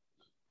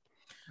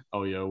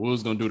 Oh yeah, we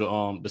was gonna do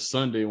the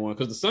Sunday one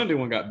because the Sunday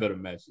one got better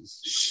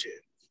matches. Shit.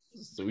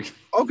 So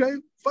okay,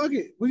 fuck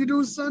it. We can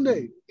do it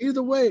Sunday.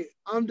 Either way,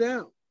 I'm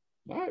down.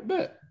 All right,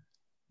 bet.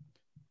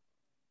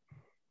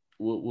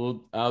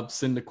 I'll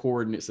send the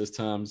coordinates as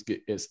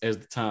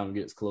the time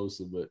gets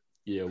closer. But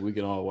yeah, we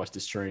can all watch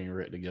this train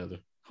wreck together.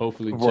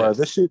 Hopefully,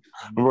 this shit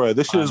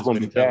is gonna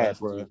be bad,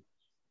 bro.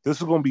 This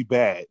is gonna be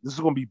bad. This is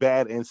gonna be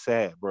bad and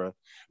sad, bro.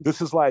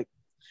 This is like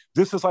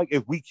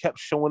if we kept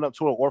showing up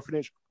to an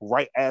orphanage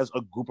right as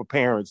a group of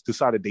parents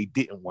decided they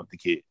didn't want the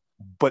kid,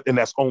 and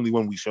that's only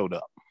when we showed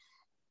up.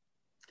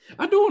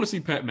 I do want to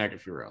see Pat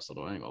McAfee wrestle,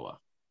 though. I ain't gonna lie.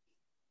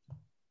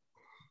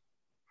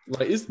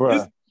 Like it's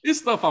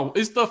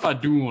stuff I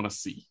do want to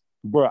see,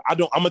 bro. I'm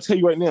gonna tell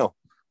you right now.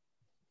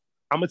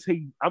 I'm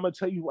gonna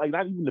tell you like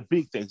not even the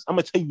big things. I'm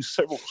gonna tell you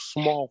several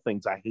small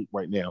things I hate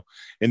right now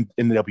in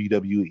the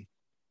WWE.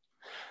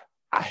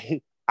 I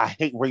hate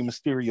Rey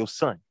Mysterio's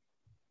son.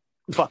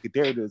 Fuck it,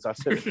 there it is. I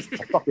said it.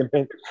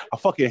 I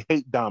fucking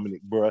hate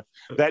Dominic, bro.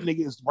 That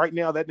nigga is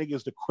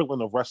the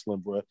Krillin of wrestling,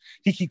 bro.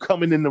 He keep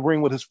coming in the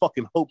ring with his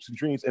fucking hopes and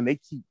dreams, and they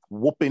keep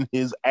whooping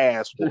his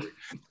ass for it.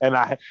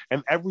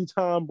 And every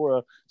time,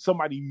 bro,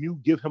 somebody new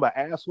give him an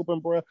ass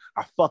whooping, bro,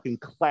 I fucking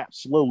clap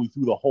slowly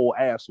through the whole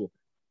ass whooping.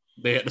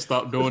 They had to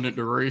stop doing it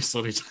to race,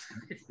 so they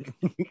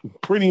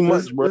pretty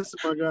much, bro. Listen,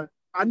 my guy,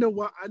 I know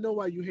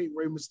why you hate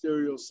Rey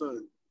Mysterio's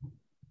son.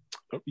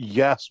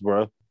 Yes,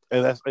 bro.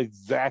 And that's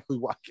exactly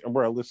why,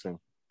 bro. Listen,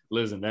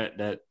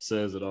 that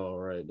says it all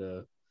right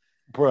there,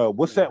 bro.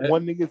 What's that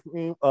one nigga's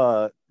name?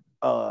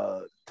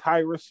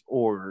 Tyrus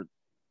or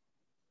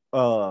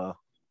I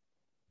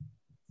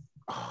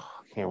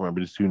can't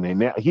remember this dude's name.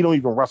 Now he don't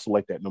even wrestle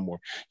like that no more.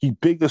 He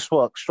big as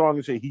fuck, strong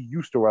as shit. He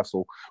used to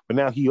wrestle, but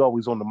now he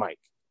always on the mic.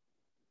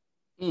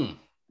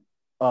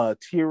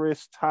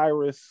 Tyrus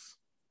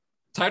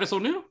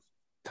O'Neil.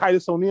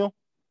 Titus O'Neil.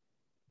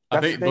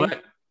 I think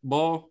Black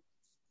Ball.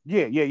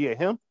 Yeah,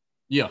 him.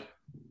 Yeah,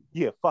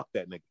 fuck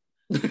that nigga.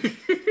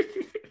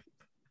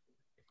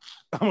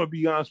 I'm gonna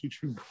be honest with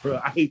you,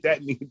 bro. I hate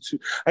that nigga too.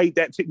 I hate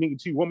that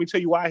nigga too. Want me to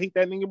tell you why I hate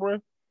that nigga, bro?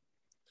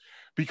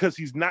 Because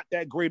he's not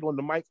that great on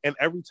the mic, and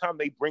every time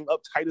they bring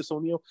up Titus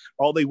O'Neil,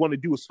 all they want to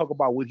do is talk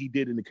about what he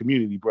did in the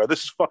community, bro.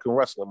 This is fucking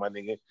wrestling, my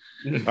nigga.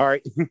 All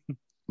right.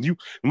 You,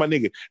 my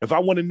nigga, if I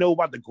want to know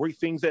about the great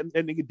things that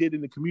nigga did in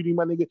the community,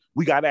 my nigga,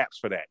 we got apps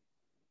for that.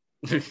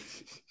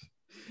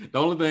 The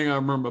only thing I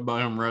remember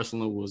about him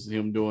wrestling was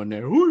him doing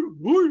that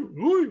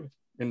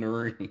in the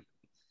ring.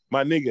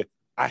 My nigga,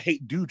 I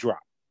hate Doudrop.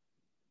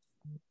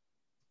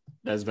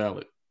 That's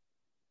valid.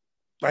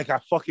 Like, I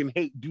fucking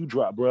hate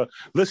Doudrop, bro.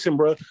 Listen,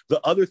 bro, the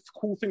other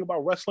cool thing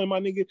about wrestling, my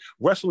nigga,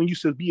 wrestling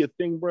used to be a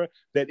thing, bro,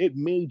 that it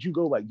made you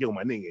go like, yo,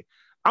 my nigga,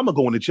 I'm going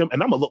to go in the gym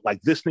and I'm going to look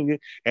like this nigga.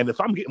 And if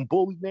I'm getting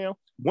bullied now,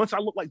 once I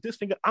look like this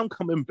nigga, I'm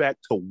coming back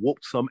to whoop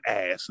some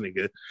ass,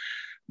 nigga.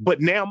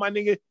 But now, my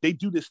nigga, they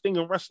do this thing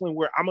in wrestling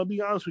where I'm going to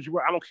be honest with you,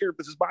 bro, I don't care if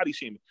this is body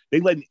shaming.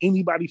 They letting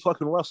anybody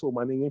fucking wrestle,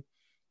 my nigga.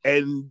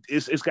 And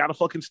it's got to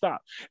fucking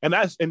stop. And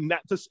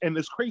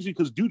it's crazy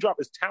because Doudrop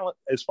is talent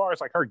as far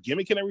as like her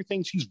gimmick and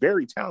everything. She's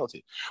very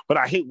talented, but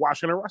I hate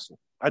watching her wrestle.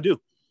 I do.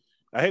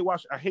 I hate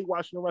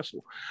watching her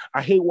wrestle.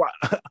 I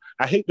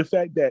hate the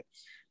fact that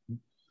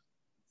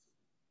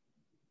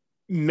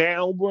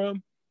now, bro,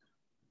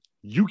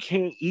 you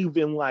can't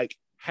even like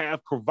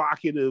have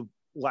provocative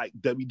like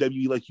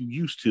WWE like you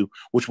used to,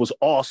 which was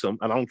awesome.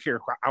 And I don't care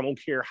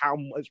how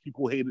much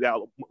people hated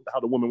how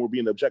the women were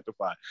being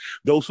objectified.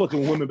 Those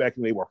fucking women back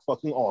then, they were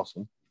fucking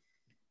awesome.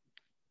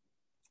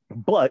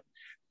 But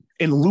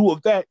in lieu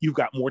of that, you've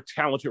got more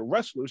talented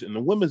wrestlers in the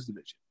women's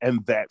division,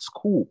 and that's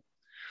cool.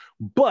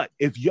 But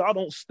if y'all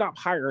don't stop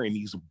hiring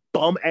these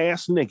bum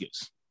ass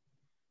niggas,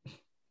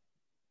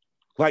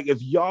 like if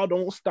y'all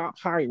don't stop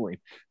hiring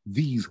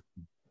these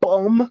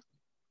bum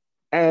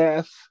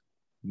ass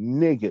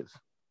niggas,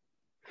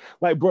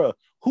 like, bro,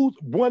 who's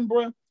one,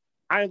 bro?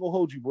 I ain't gonna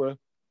hold you, bro.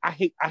 I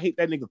hate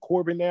that nigga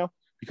Corbin now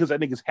because that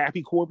nigga's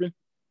Happy Corbin.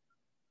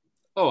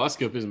 Oh, I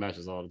skip his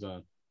matches all the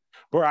time,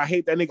 bro. I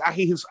hate that nigga. I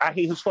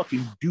hate his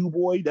fucking do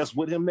boy that's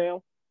with him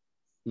now.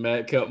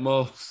 Madcap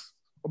Moss,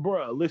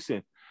 bro.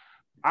 Listen,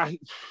 I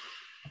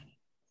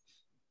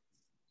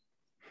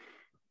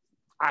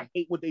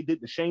hate what they did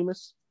to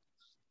Sheamus.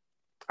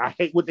 I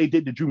hate what they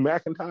did to Drew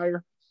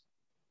McIntyre.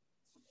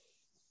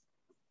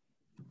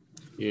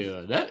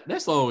 Yeah,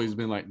 that's always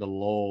been like the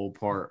lull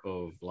part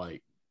of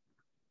like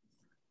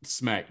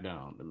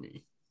SmackDown to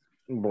me.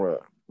 Bruh.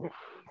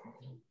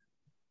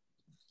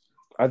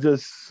 I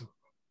just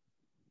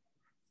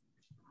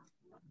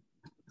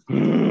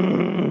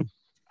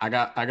I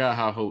got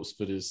high hopes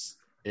for this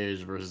Edge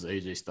versus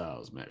AJ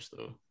Styles match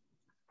though.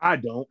 I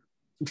don't.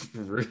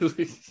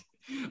 Really?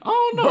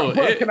 I don't know.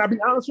 Bro, can I be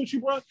honest with you,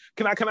 bro?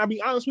 Can I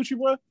be honest with you,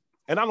 bro?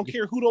 And I don't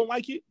care who don't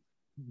like it.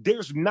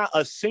 There's not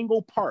a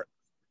single part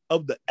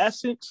of the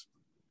essence,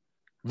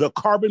 the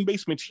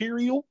carbon-based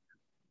material,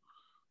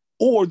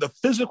 or the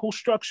physical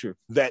structure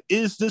that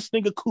is this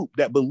nigga Coop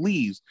that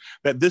believes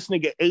that this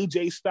nigga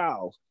AJ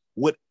Styles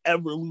would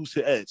ever lose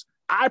to Edge.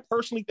 I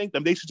personally think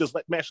they should just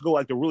let match go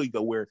like they really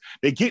go, where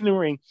they get in the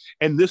ring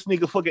and this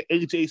nigga fucking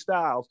AJ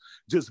Styles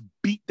just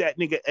beat that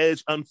nigga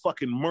Edge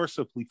unfucking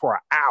mercifully for an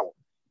hour.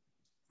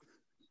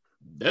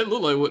 That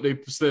look like what they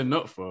setting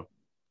up for.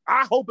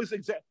 I hope it's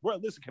exact. Bro,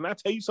 listen, can I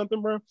tell you something,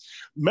 bro?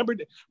 Remember,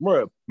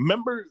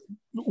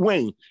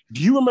 Wayne,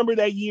 do you remember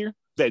that year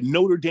that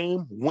Notre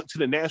Dame went to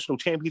the national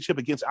championship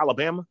against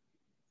Alabama?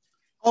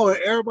 Oh, and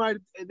everybody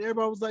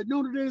was like,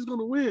 Notre Dame's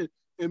gonna win.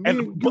 And me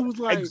and you was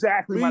like,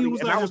 exactly, my nigga. Was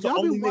and like, I was the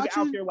only nigga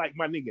out there like,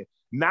 my nigga,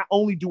 not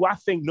only do I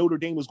think Notre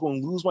Dame is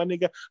going to lose, my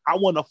nigga, I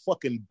want a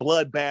fucking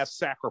bloodbath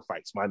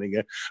sacrifice, my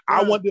nigga.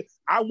 I want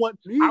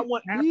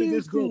after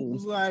this game.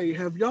 Was like,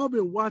 have y'all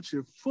been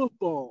watching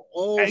football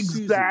all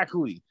season?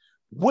 Exactly.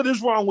 What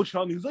is wrong with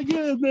y'all niggas? Like,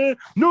 yeah, man,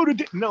 Notre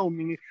Dame. No,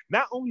 man.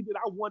 Not only did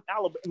I want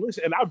Alabama,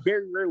 listen, and I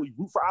very rarely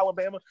root for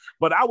Alabama,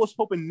 but I was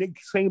hoping Nick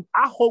Saban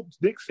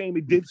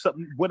did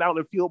something, went out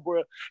in the field,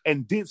 bro,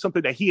 and did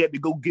something that he had to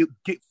go get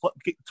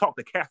talk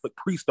to Catholic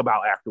priest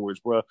about afterwards,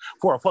 bro,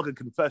 for a fucking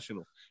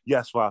confessional.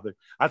 Yes, Father.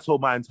 I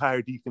told my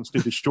entire defense to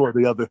destroy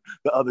the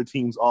other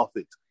team's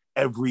offense.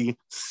 Every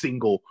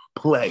single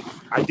play.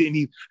 I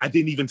didn't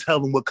even tell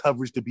them what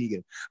coverage to be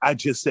in. I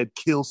just said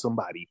kill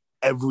somebody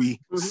every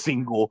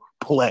single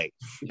play.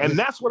 And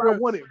that's what I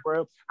wanted,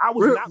 bro. I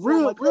was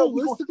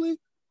realistically,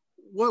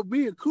 what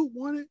me and Coop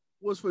wanted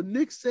was for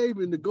Nick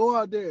Saban to go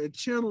out there and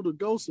channel the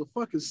ghost of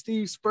fucking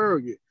Steve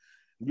Spurrier.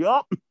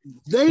 Yup.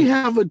 They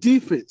have a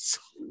defense.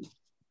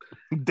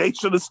 They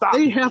should have stopped.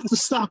 They have to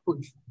stop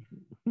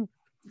it.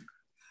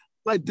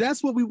 Like,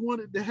 that's what we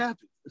wanted to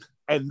happen.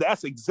 And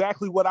that's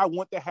exactly what I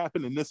want to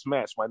happen in this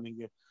match, my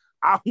nigga.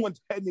 I want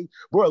that nigga.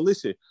 Bro,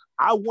 listen,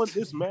 I want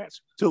this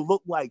match to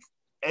look like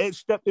Edge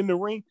stepped in the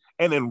ring,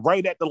 and then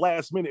right at the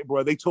last minute,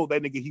 bro, they told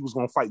that nigga he was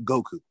gonna fight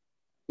Goku.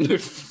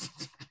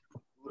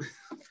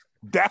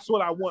 That's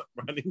what I want,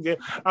 bro. Nigga.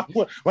 I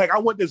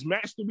want this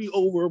match to be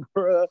over,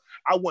 bro.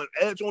 I want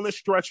Edge on the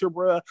stretcher,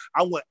 bro.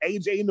 I want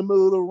AJ in the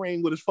middle of the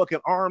ring with his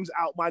fucking arms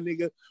out, my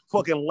nigga,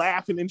 fucking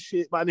laughing and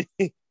shit, my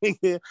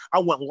nigga. I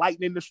want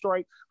lightning to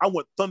strike. I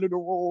want thunder to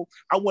roll.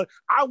 I want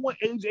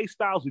AJ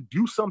Styles to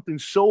do something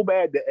so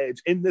bad to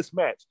Edge in this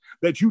match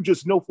that you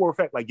just know for a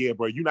fact, like, yeah,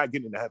 bro, you're not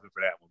getting into heaven for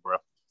that one, bro.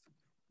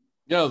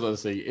 Yeah, I was going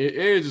to say,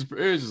 Edge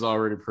is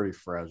already pretty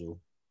fragile.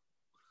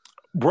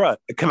 Bruh,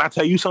 can I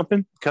tell you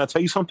something?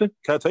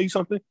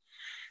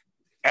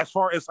 As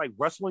far as like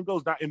wrestling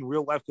goes, not in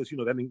real life, because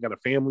that nigga got a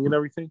family and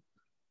everything.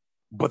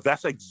 But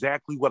that's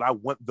exactly what I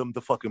want them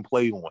to fucking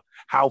play on.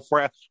 How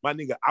fragile, my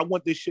nigga. I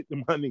want this shit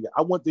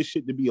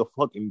to be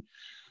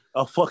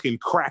a fucking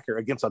cracker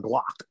against a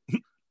Glock.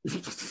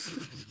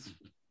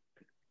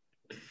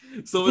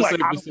 So it's safe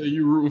to say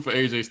you rooting for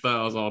AJ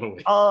Styles all the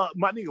way.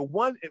 My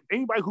nigga,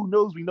 anybody who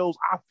knows me knows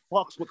I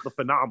fucks with the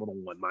phenomenal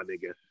one, my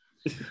nigga.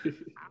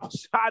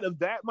 outside of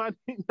that,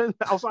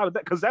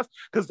 because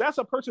that's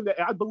a person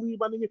that I believe,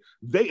 my nigga,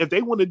 if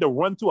they wanted to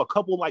run through a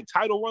couple like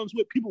title runs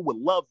with, people would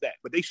love that.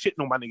 But they shitting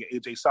on my nigga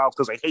AJ Styles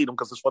because they hate him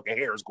because his fucking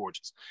hair is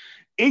gorgeous.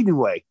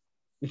 Anyway,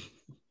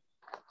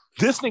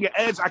 this nigga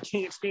Edge, I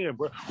can't stand,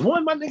 bro.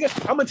 One, my nigga,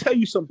 I'm gonna tell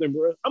you something,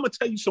 bro. I'm gonna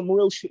tell you some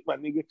real shit, my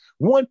nigga.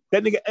 One,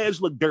 that nigga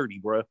Edge look dirty,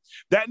 bro.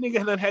 That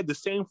nigga done had the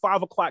same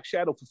 5 o'clock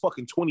shadow for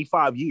fucking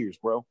 25 years,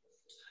 bro.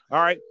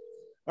 All right,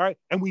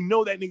 and we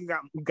know that nigga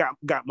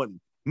got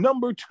money.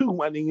 Number 2,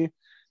 my nigga,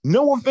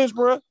 no offense,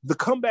 bro, the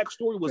comeback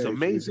story was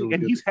amazing,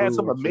 and he's had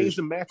some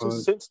amazing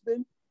matches since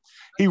then.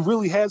 He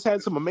really has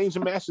had some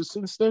amazing matches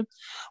since then.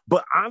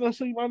 But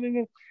honestly, my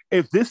nigga,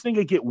 if this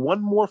nigga get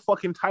one more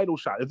fucking title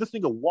shot, if this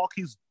nigga walk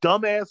his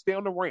dumb ass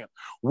down the ramp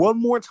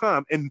one more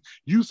time and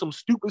use some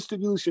stupid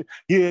stipulation,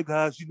 yeah,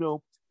 guys,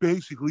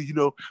 basically,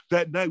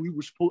 that night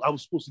I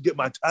was supposed to get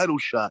my title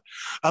shot.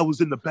 I was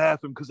in the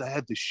bathroom because I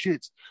had the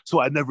shits, so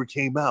I never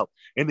came out.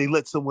 And they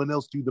let someone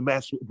else do the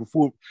match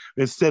before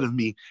instead of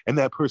me, and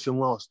that person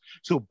lost.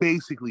 So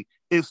basically,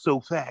 if so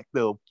fact,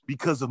 though,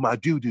 because of my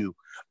doo-doo,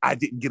 I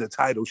didn't get a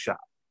title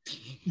shot.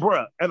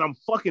 Bruh, and I'm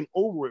fucking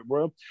over it,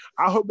 bro.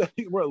 I hope that,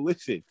 bro,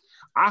 listen.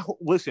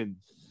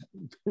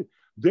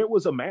 There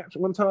was a match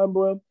one time,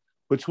 bro,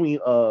 between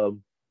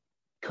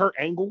Kurt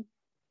Angle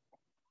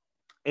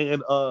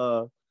and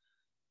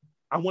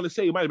I want to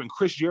say it might have been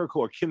Chris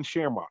Jericho or Ken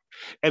Shamrock.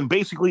 And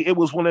basically it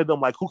was one of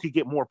them like who could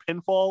get more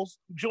pinfalls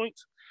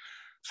joints.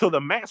 So the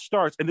match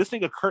starts and this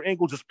nigga Kurt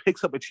Angle just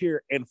picks up a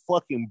chair and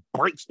fucking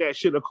breaks that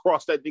shit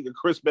across that nigga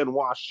Chris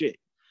Benoit shit.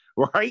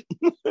 right?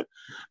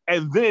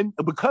 And then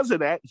because of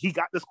that, he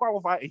got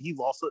disqualified and he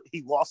lost,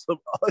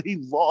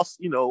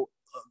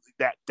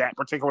 that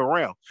particular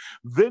round.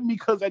 Then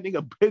because that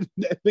nigga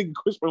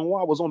Chris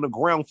Benoit was on the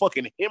ground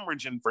fucking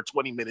hemorrhaging for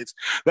 20 minutes,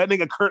 that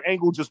nigga Kurt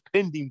Angle just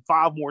pinned him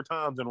 5 more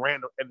times and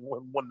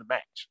won the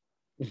match.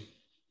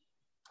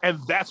 And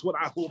that's what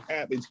I hope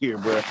happens here,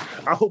 bro.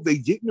 I hope they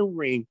get in the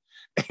ring,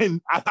 and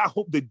I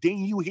hope the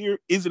ding you hear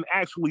isn't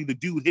actually the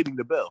dude hitting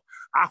the bell.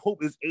 I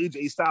hope it's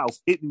AJ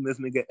Styles hitting this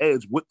nigga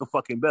Edge with the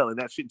fucking bell, and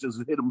that shit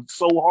just hit him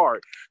so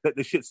hard that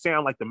the shit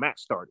sound like the match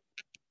started.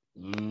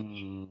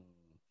 And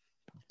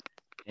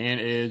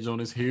Edge on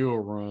his heel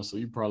run, so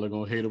you probably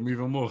gonna hate him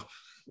even more.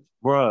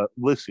 Bruh,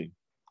 listen.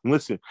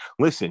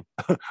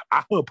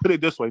 I will put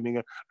it this way,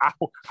 nigga. I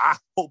hope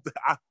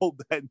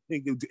that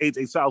nigga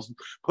AJ Styles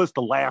puts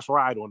the last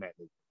ride on that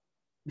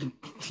nigga.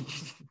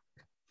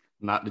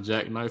 Not the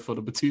jackknife for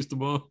the Batista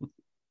bomb.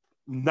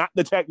 Not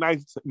the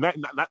jackknife, not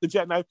the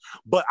jackknife,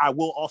 but I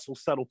will also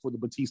settle for the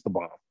Batista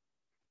bomb.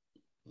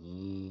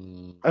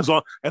 As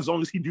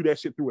long as he do that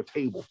shit through a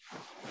table.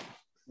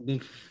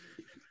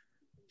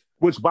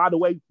 Which, by the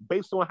way,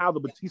 based on how the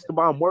Batista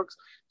bomb works,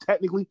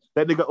 technically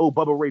that nigga owe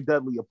Bubba Ray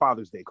Dudley a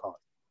Father's Day card.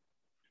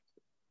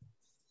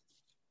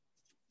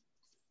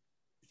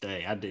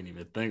 Dang, I didn't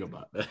even think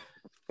about that.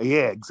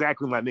 Yeah,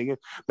 exactly, my nigga.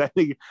 That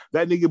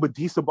nigga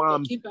Batista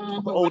bomb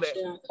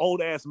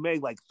old ass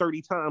Meg like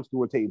 30 times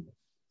through a table.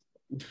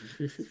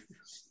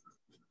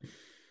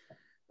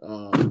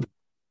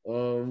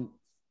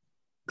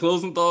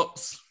 Closing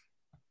thoughts.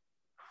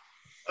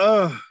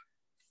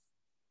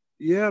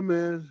 Yeah,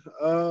 man.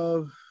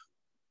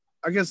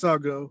 I guess I'll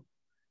go.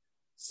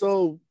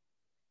 So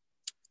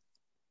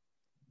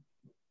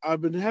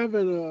I've been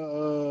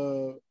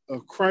having a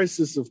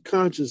crisis of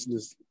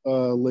consciousness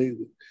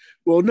lately.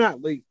 Well,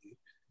 not lately,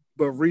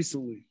 but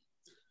recently.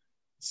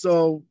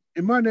 So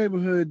in my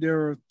neighborhood,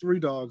 there are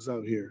 3 dogs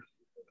out here.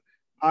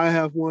 I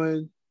have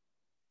one.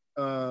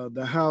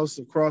 The house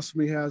across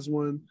from me has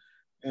one,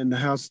 and the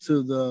house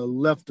to the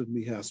left of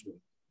me has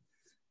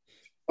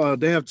one.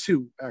 They have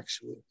 2,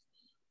 actually.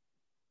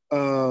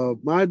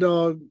 My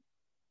dog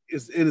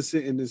is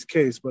innocent in this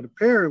case, but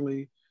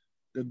apparently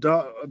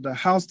the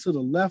house to the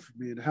left of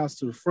me and the house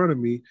to the front of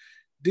me,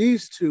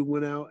 these 2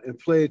 went out and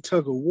played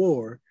tug of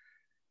war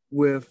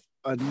with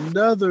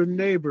another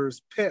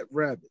neighbor's pet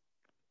rabbit.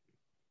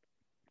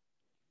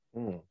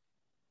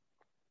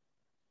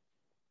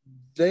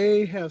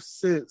 They have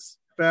since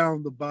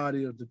found the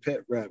body of the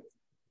pet rabbit.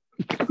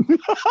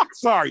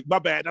 Sorry, my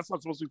bad. That's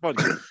not supposed to be funny.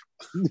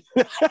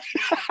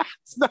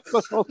 It's not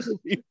supposed to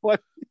be funny.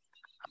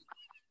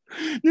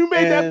 You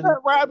made that pet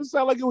rabbit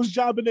sound like it was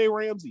JonBenet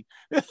Ramsey.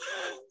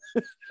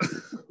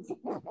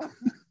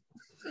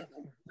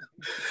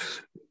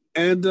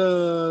 And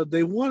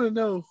they want to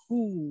know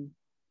who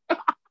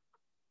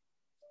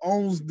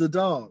owns the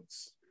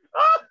dogs.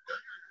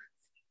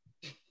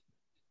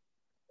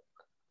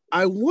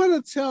 I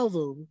want to tell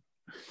them,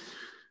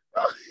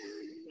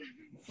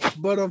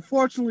 but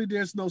unfortunately,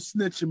 there's no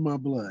snitch in my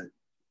blood.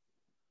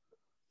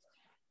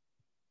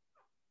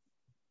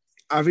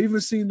 I've even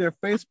seen their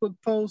Facebook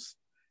posts,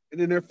 and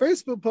in their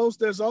Facebook post,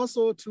 there's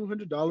also a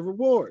 $200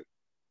 reward.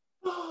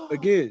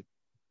 Again,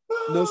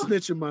 no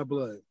snitch in my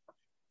blood.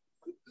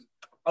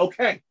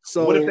 Okay,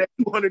 so what if that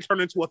 200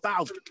 turned into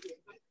 1,000?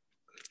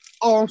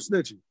 Oh, I'm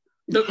snitching.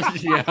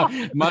 Yeah,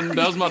 that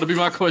was about to be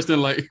my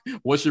question. Like,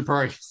 what's your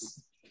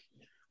price?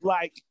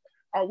 Like,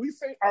 are we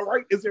saying, all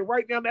right, is it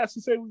right now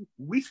necessary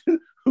we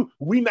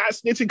not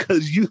snitching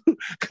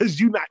because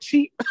you not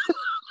cheap?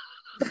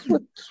 You're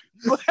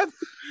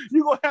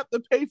gonna have to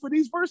pay for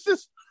these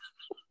verses.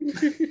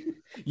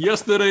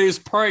 Yesterday's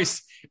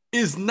price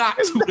is not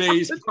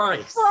today's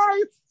price.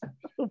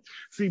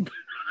 See,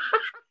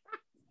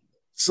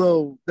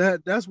 so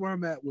that's where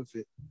I'm at with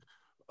it.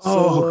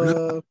 Oh,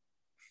 so,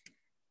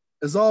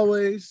 as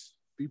always,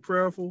 be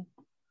prayerful,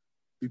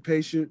 be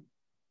patient,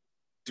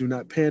 do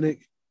not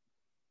panic.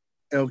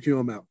 LQ,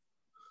 I'm out.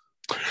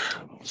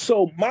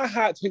 So my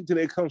hot take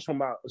today comes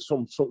from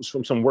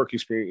some work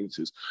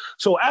experiences.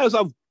 So as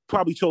I've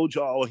probably told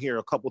y'all here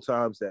a couple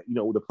times that, you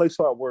know, the place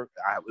where I work,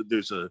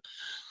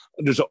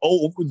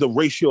 the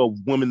ratio of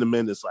women to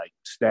men is like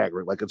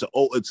staggering. Like it's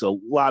a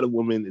lot of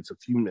women, it's a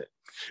few men.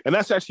 And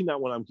that's actually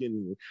not what I'm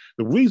getting.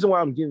 The reason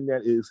why I'm getting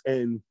that is,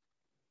 and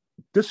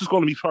this is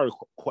going to be part of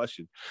the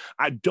question,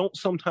 I don't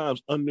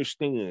sometimes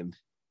understand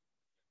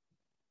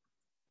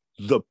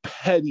the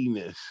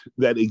pettiness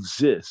that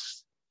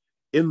exists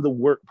in the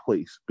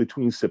workplace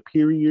between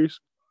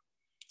superiors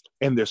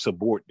and their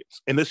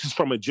subordinates. And this is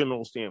from a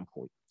general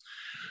standpoint.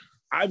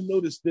 I've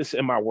noticed this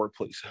in my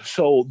workplace.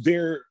 So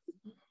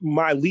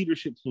my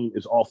leadership team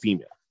is all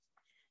female,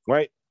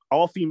 right?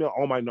 All female,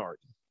 all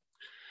minority.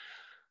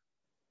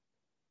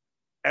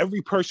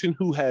 Every person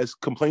who has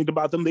complained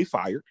about them, they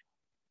fired.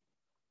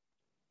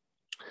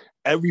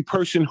 Every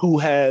person who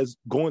has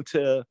gone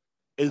to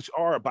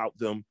HR about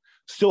them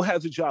still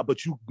has a job,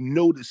 but you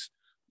notice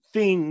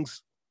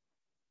things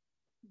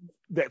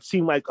that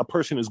seem like a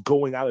person is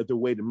going out of their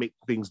way to make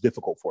things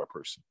difficult for a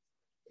person.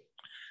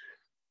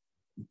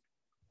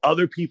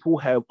 Other people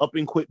have up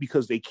and quit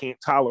because they can't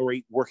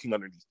tolerate working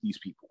underneath these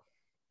people.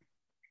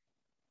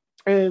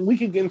 And we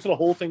can get into the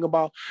whole thing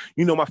about,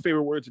 my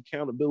favorite words,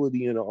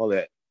 accountability and all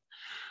that.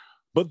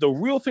 But the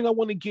real thing I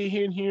want to get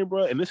here,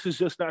 bro, and this is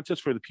just not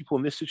just for the people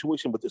in this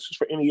situation, but this is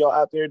for any of y'all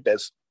out there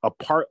that's a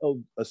part of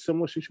a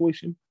similar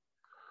situation.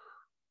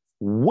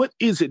 What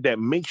is it that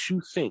makes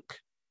you think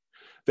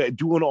that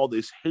doing all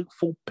this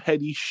hateful,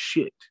 petty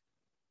shit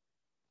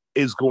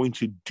is going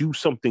to do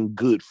something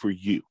good for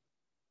you?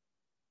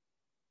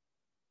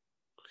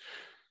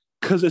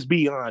 Because it's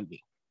beyond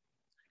me.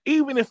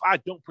 Even if I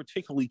don't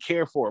particularly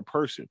care for a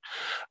person,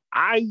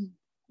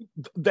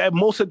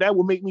 most of that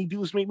will make me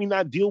do is make me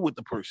not deal with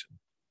the person.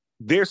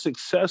 Their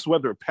success,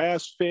 whether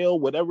pass, fail,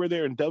 whatever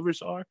their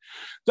endeavors are,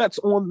 that's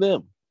on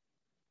them.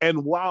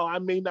 And while I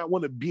may not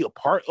want to be a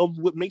part of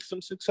what makes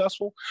them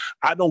successful,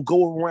 I don't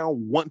go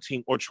around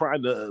wanting or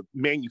trying to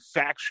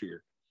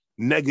manufacture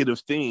negative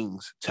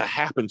things to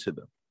happen to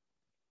them.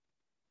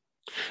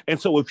 And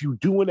so if you're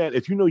doing that,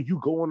 if you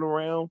going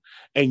around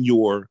and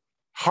you're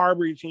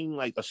harboring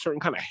like a certain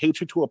kind of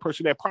hatred to a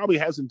person that probably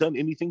hasn't done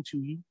anything to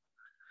you,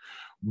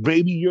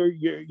 maybe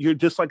you're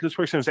just like this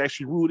person is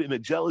actually rooted in a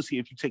jealousy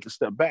if you take a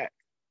step back.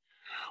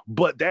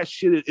 But that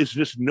shit is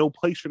just no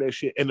place for that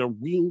shit. And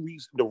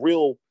the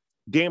real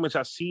damage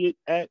I see it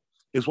at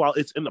is while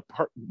it's in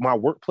my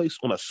workplace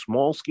on a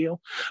small scale,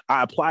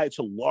 I apply it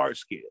to large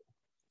scale.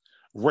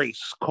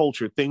 Race,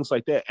 culture, things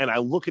like that. And I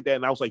look at that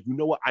and I was like, you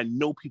know what? I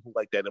know people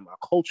like that in my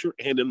culture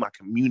and in my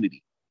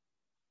community.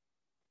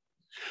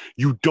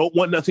 You don't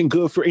want nothing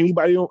good for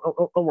anybody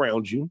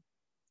around you.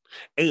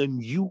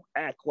 And you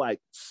act like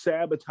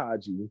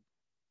sabotaging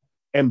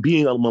and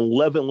being a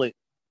malevolent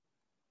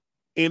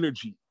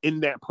energy in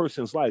that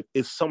person's life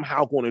is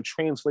somehow going to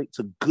translate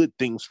to good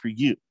things for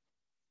you.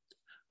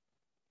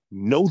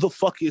 No, the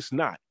fuck it's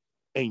not.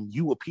 And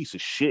you a piece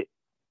of shit.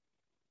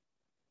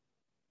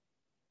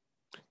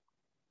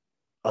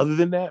 Other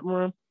than that,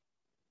 man,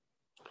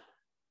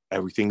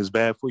 everything is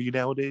bad for you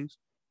nowadays.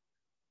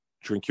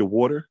 Drink your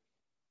water.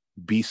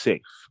 Be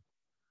safe.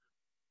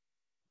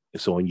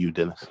 It's on you,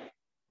 Dennis.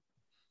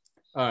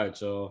 All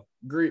right, y'all.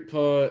 Great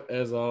pod,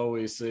 as I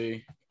always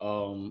say.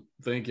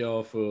 Thank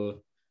y'all for,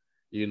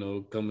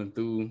 coming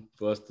through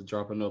for us to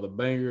drop another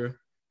banger.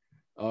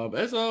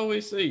 As I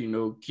always say,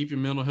 keep your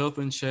mental health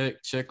in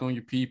check. Check on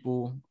your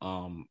people.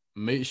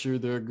 Make sure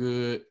they're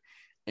good.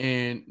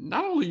 And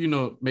not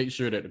only, make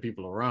sure that the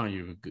people around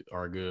you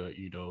are good,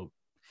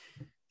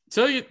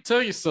 tell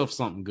yourself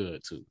something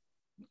good too.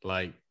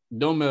 Like,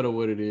 don't matter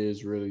what it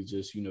is, really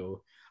just,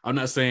 I'm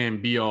not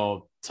saying be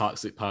all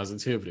toxic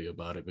positivity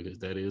about it because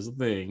that is a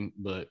thing,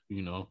 but,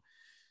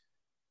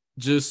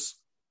 just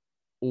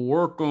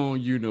work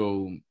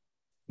on,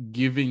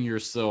 giving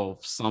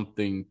yourself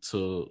something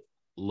to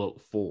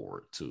look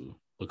forward to,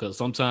 because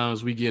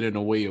sometimes we get in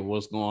the way of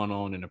what's going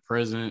on in the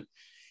present.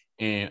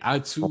 And I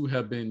too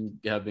have been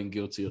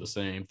guilty of the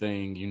same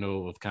thing,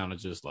 of kind of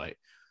just like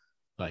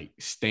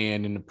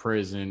staying in the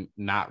present,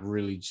 not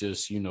really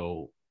just,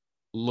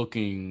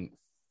 looking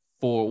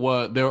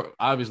for there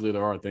are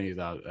things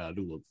I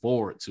do look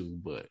forward to,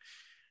 but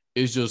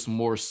it's just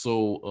more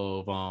so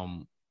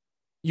of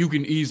you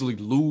can easily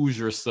lose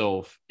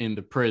yourself in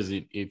the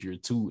present if you're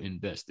too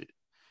invested,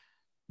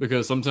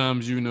 because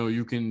sometimes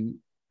you can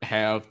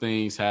have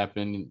things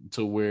happen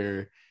to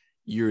where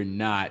you're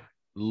not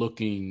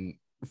looking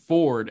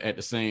forward at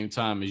the same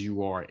time as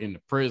you are in the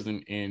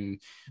present, and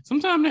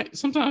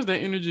sometimes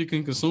that energy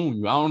can consume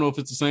you. I don't know if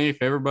it's the same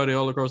for everybody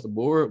all across the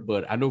board,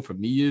 but I know for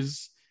me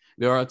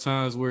there are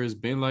times where it's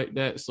been like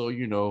that. So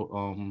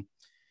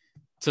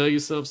tell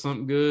yourself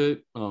something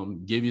good,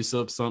 give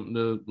yourself something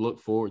to look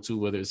forward to,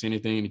 whether it's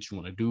anything that you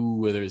want to do,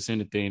 whether it's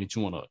anything that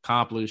you want to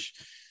accomplish.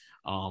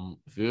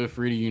 Feel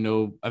free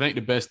to I think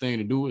the best thing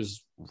to do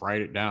is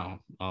write it down,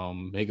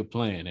 make a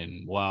plan.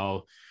 And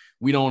while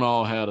we don't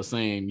all have the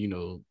same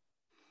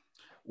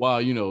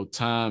while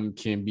time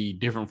can be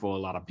different for a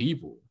lot of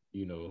people,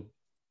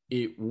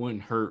 it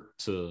wouldn't hurt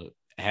to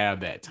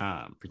have that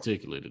time,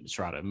 particularly to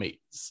try to make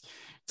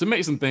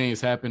some things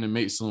happen and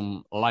make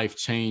some life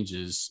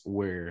changes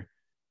where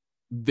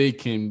they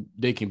can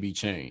be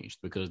changed,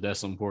 because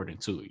that's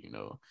important too.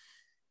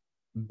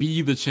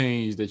 Be the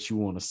change that you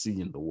want to see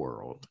in the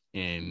world.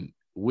 And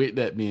with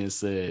that being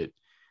said,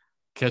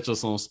 catch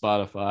us on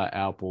Spotify,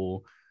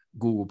 Apple,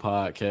 Google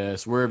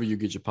Podcasts, wherever you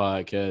get your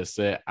podcasts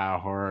at,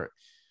 iHeart,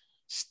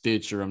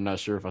 Stitcher. I'm not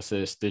sure if I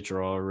said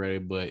Stitcher already,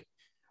 but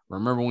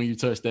remember, when you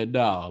touch that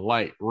dial,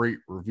 like, rate,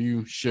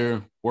 review,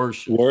 share,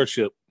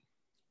 worship.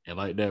 And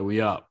like that,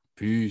 we out.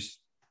 Peace.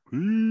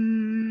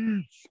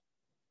 You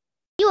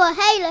a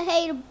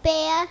hater,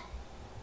 bear.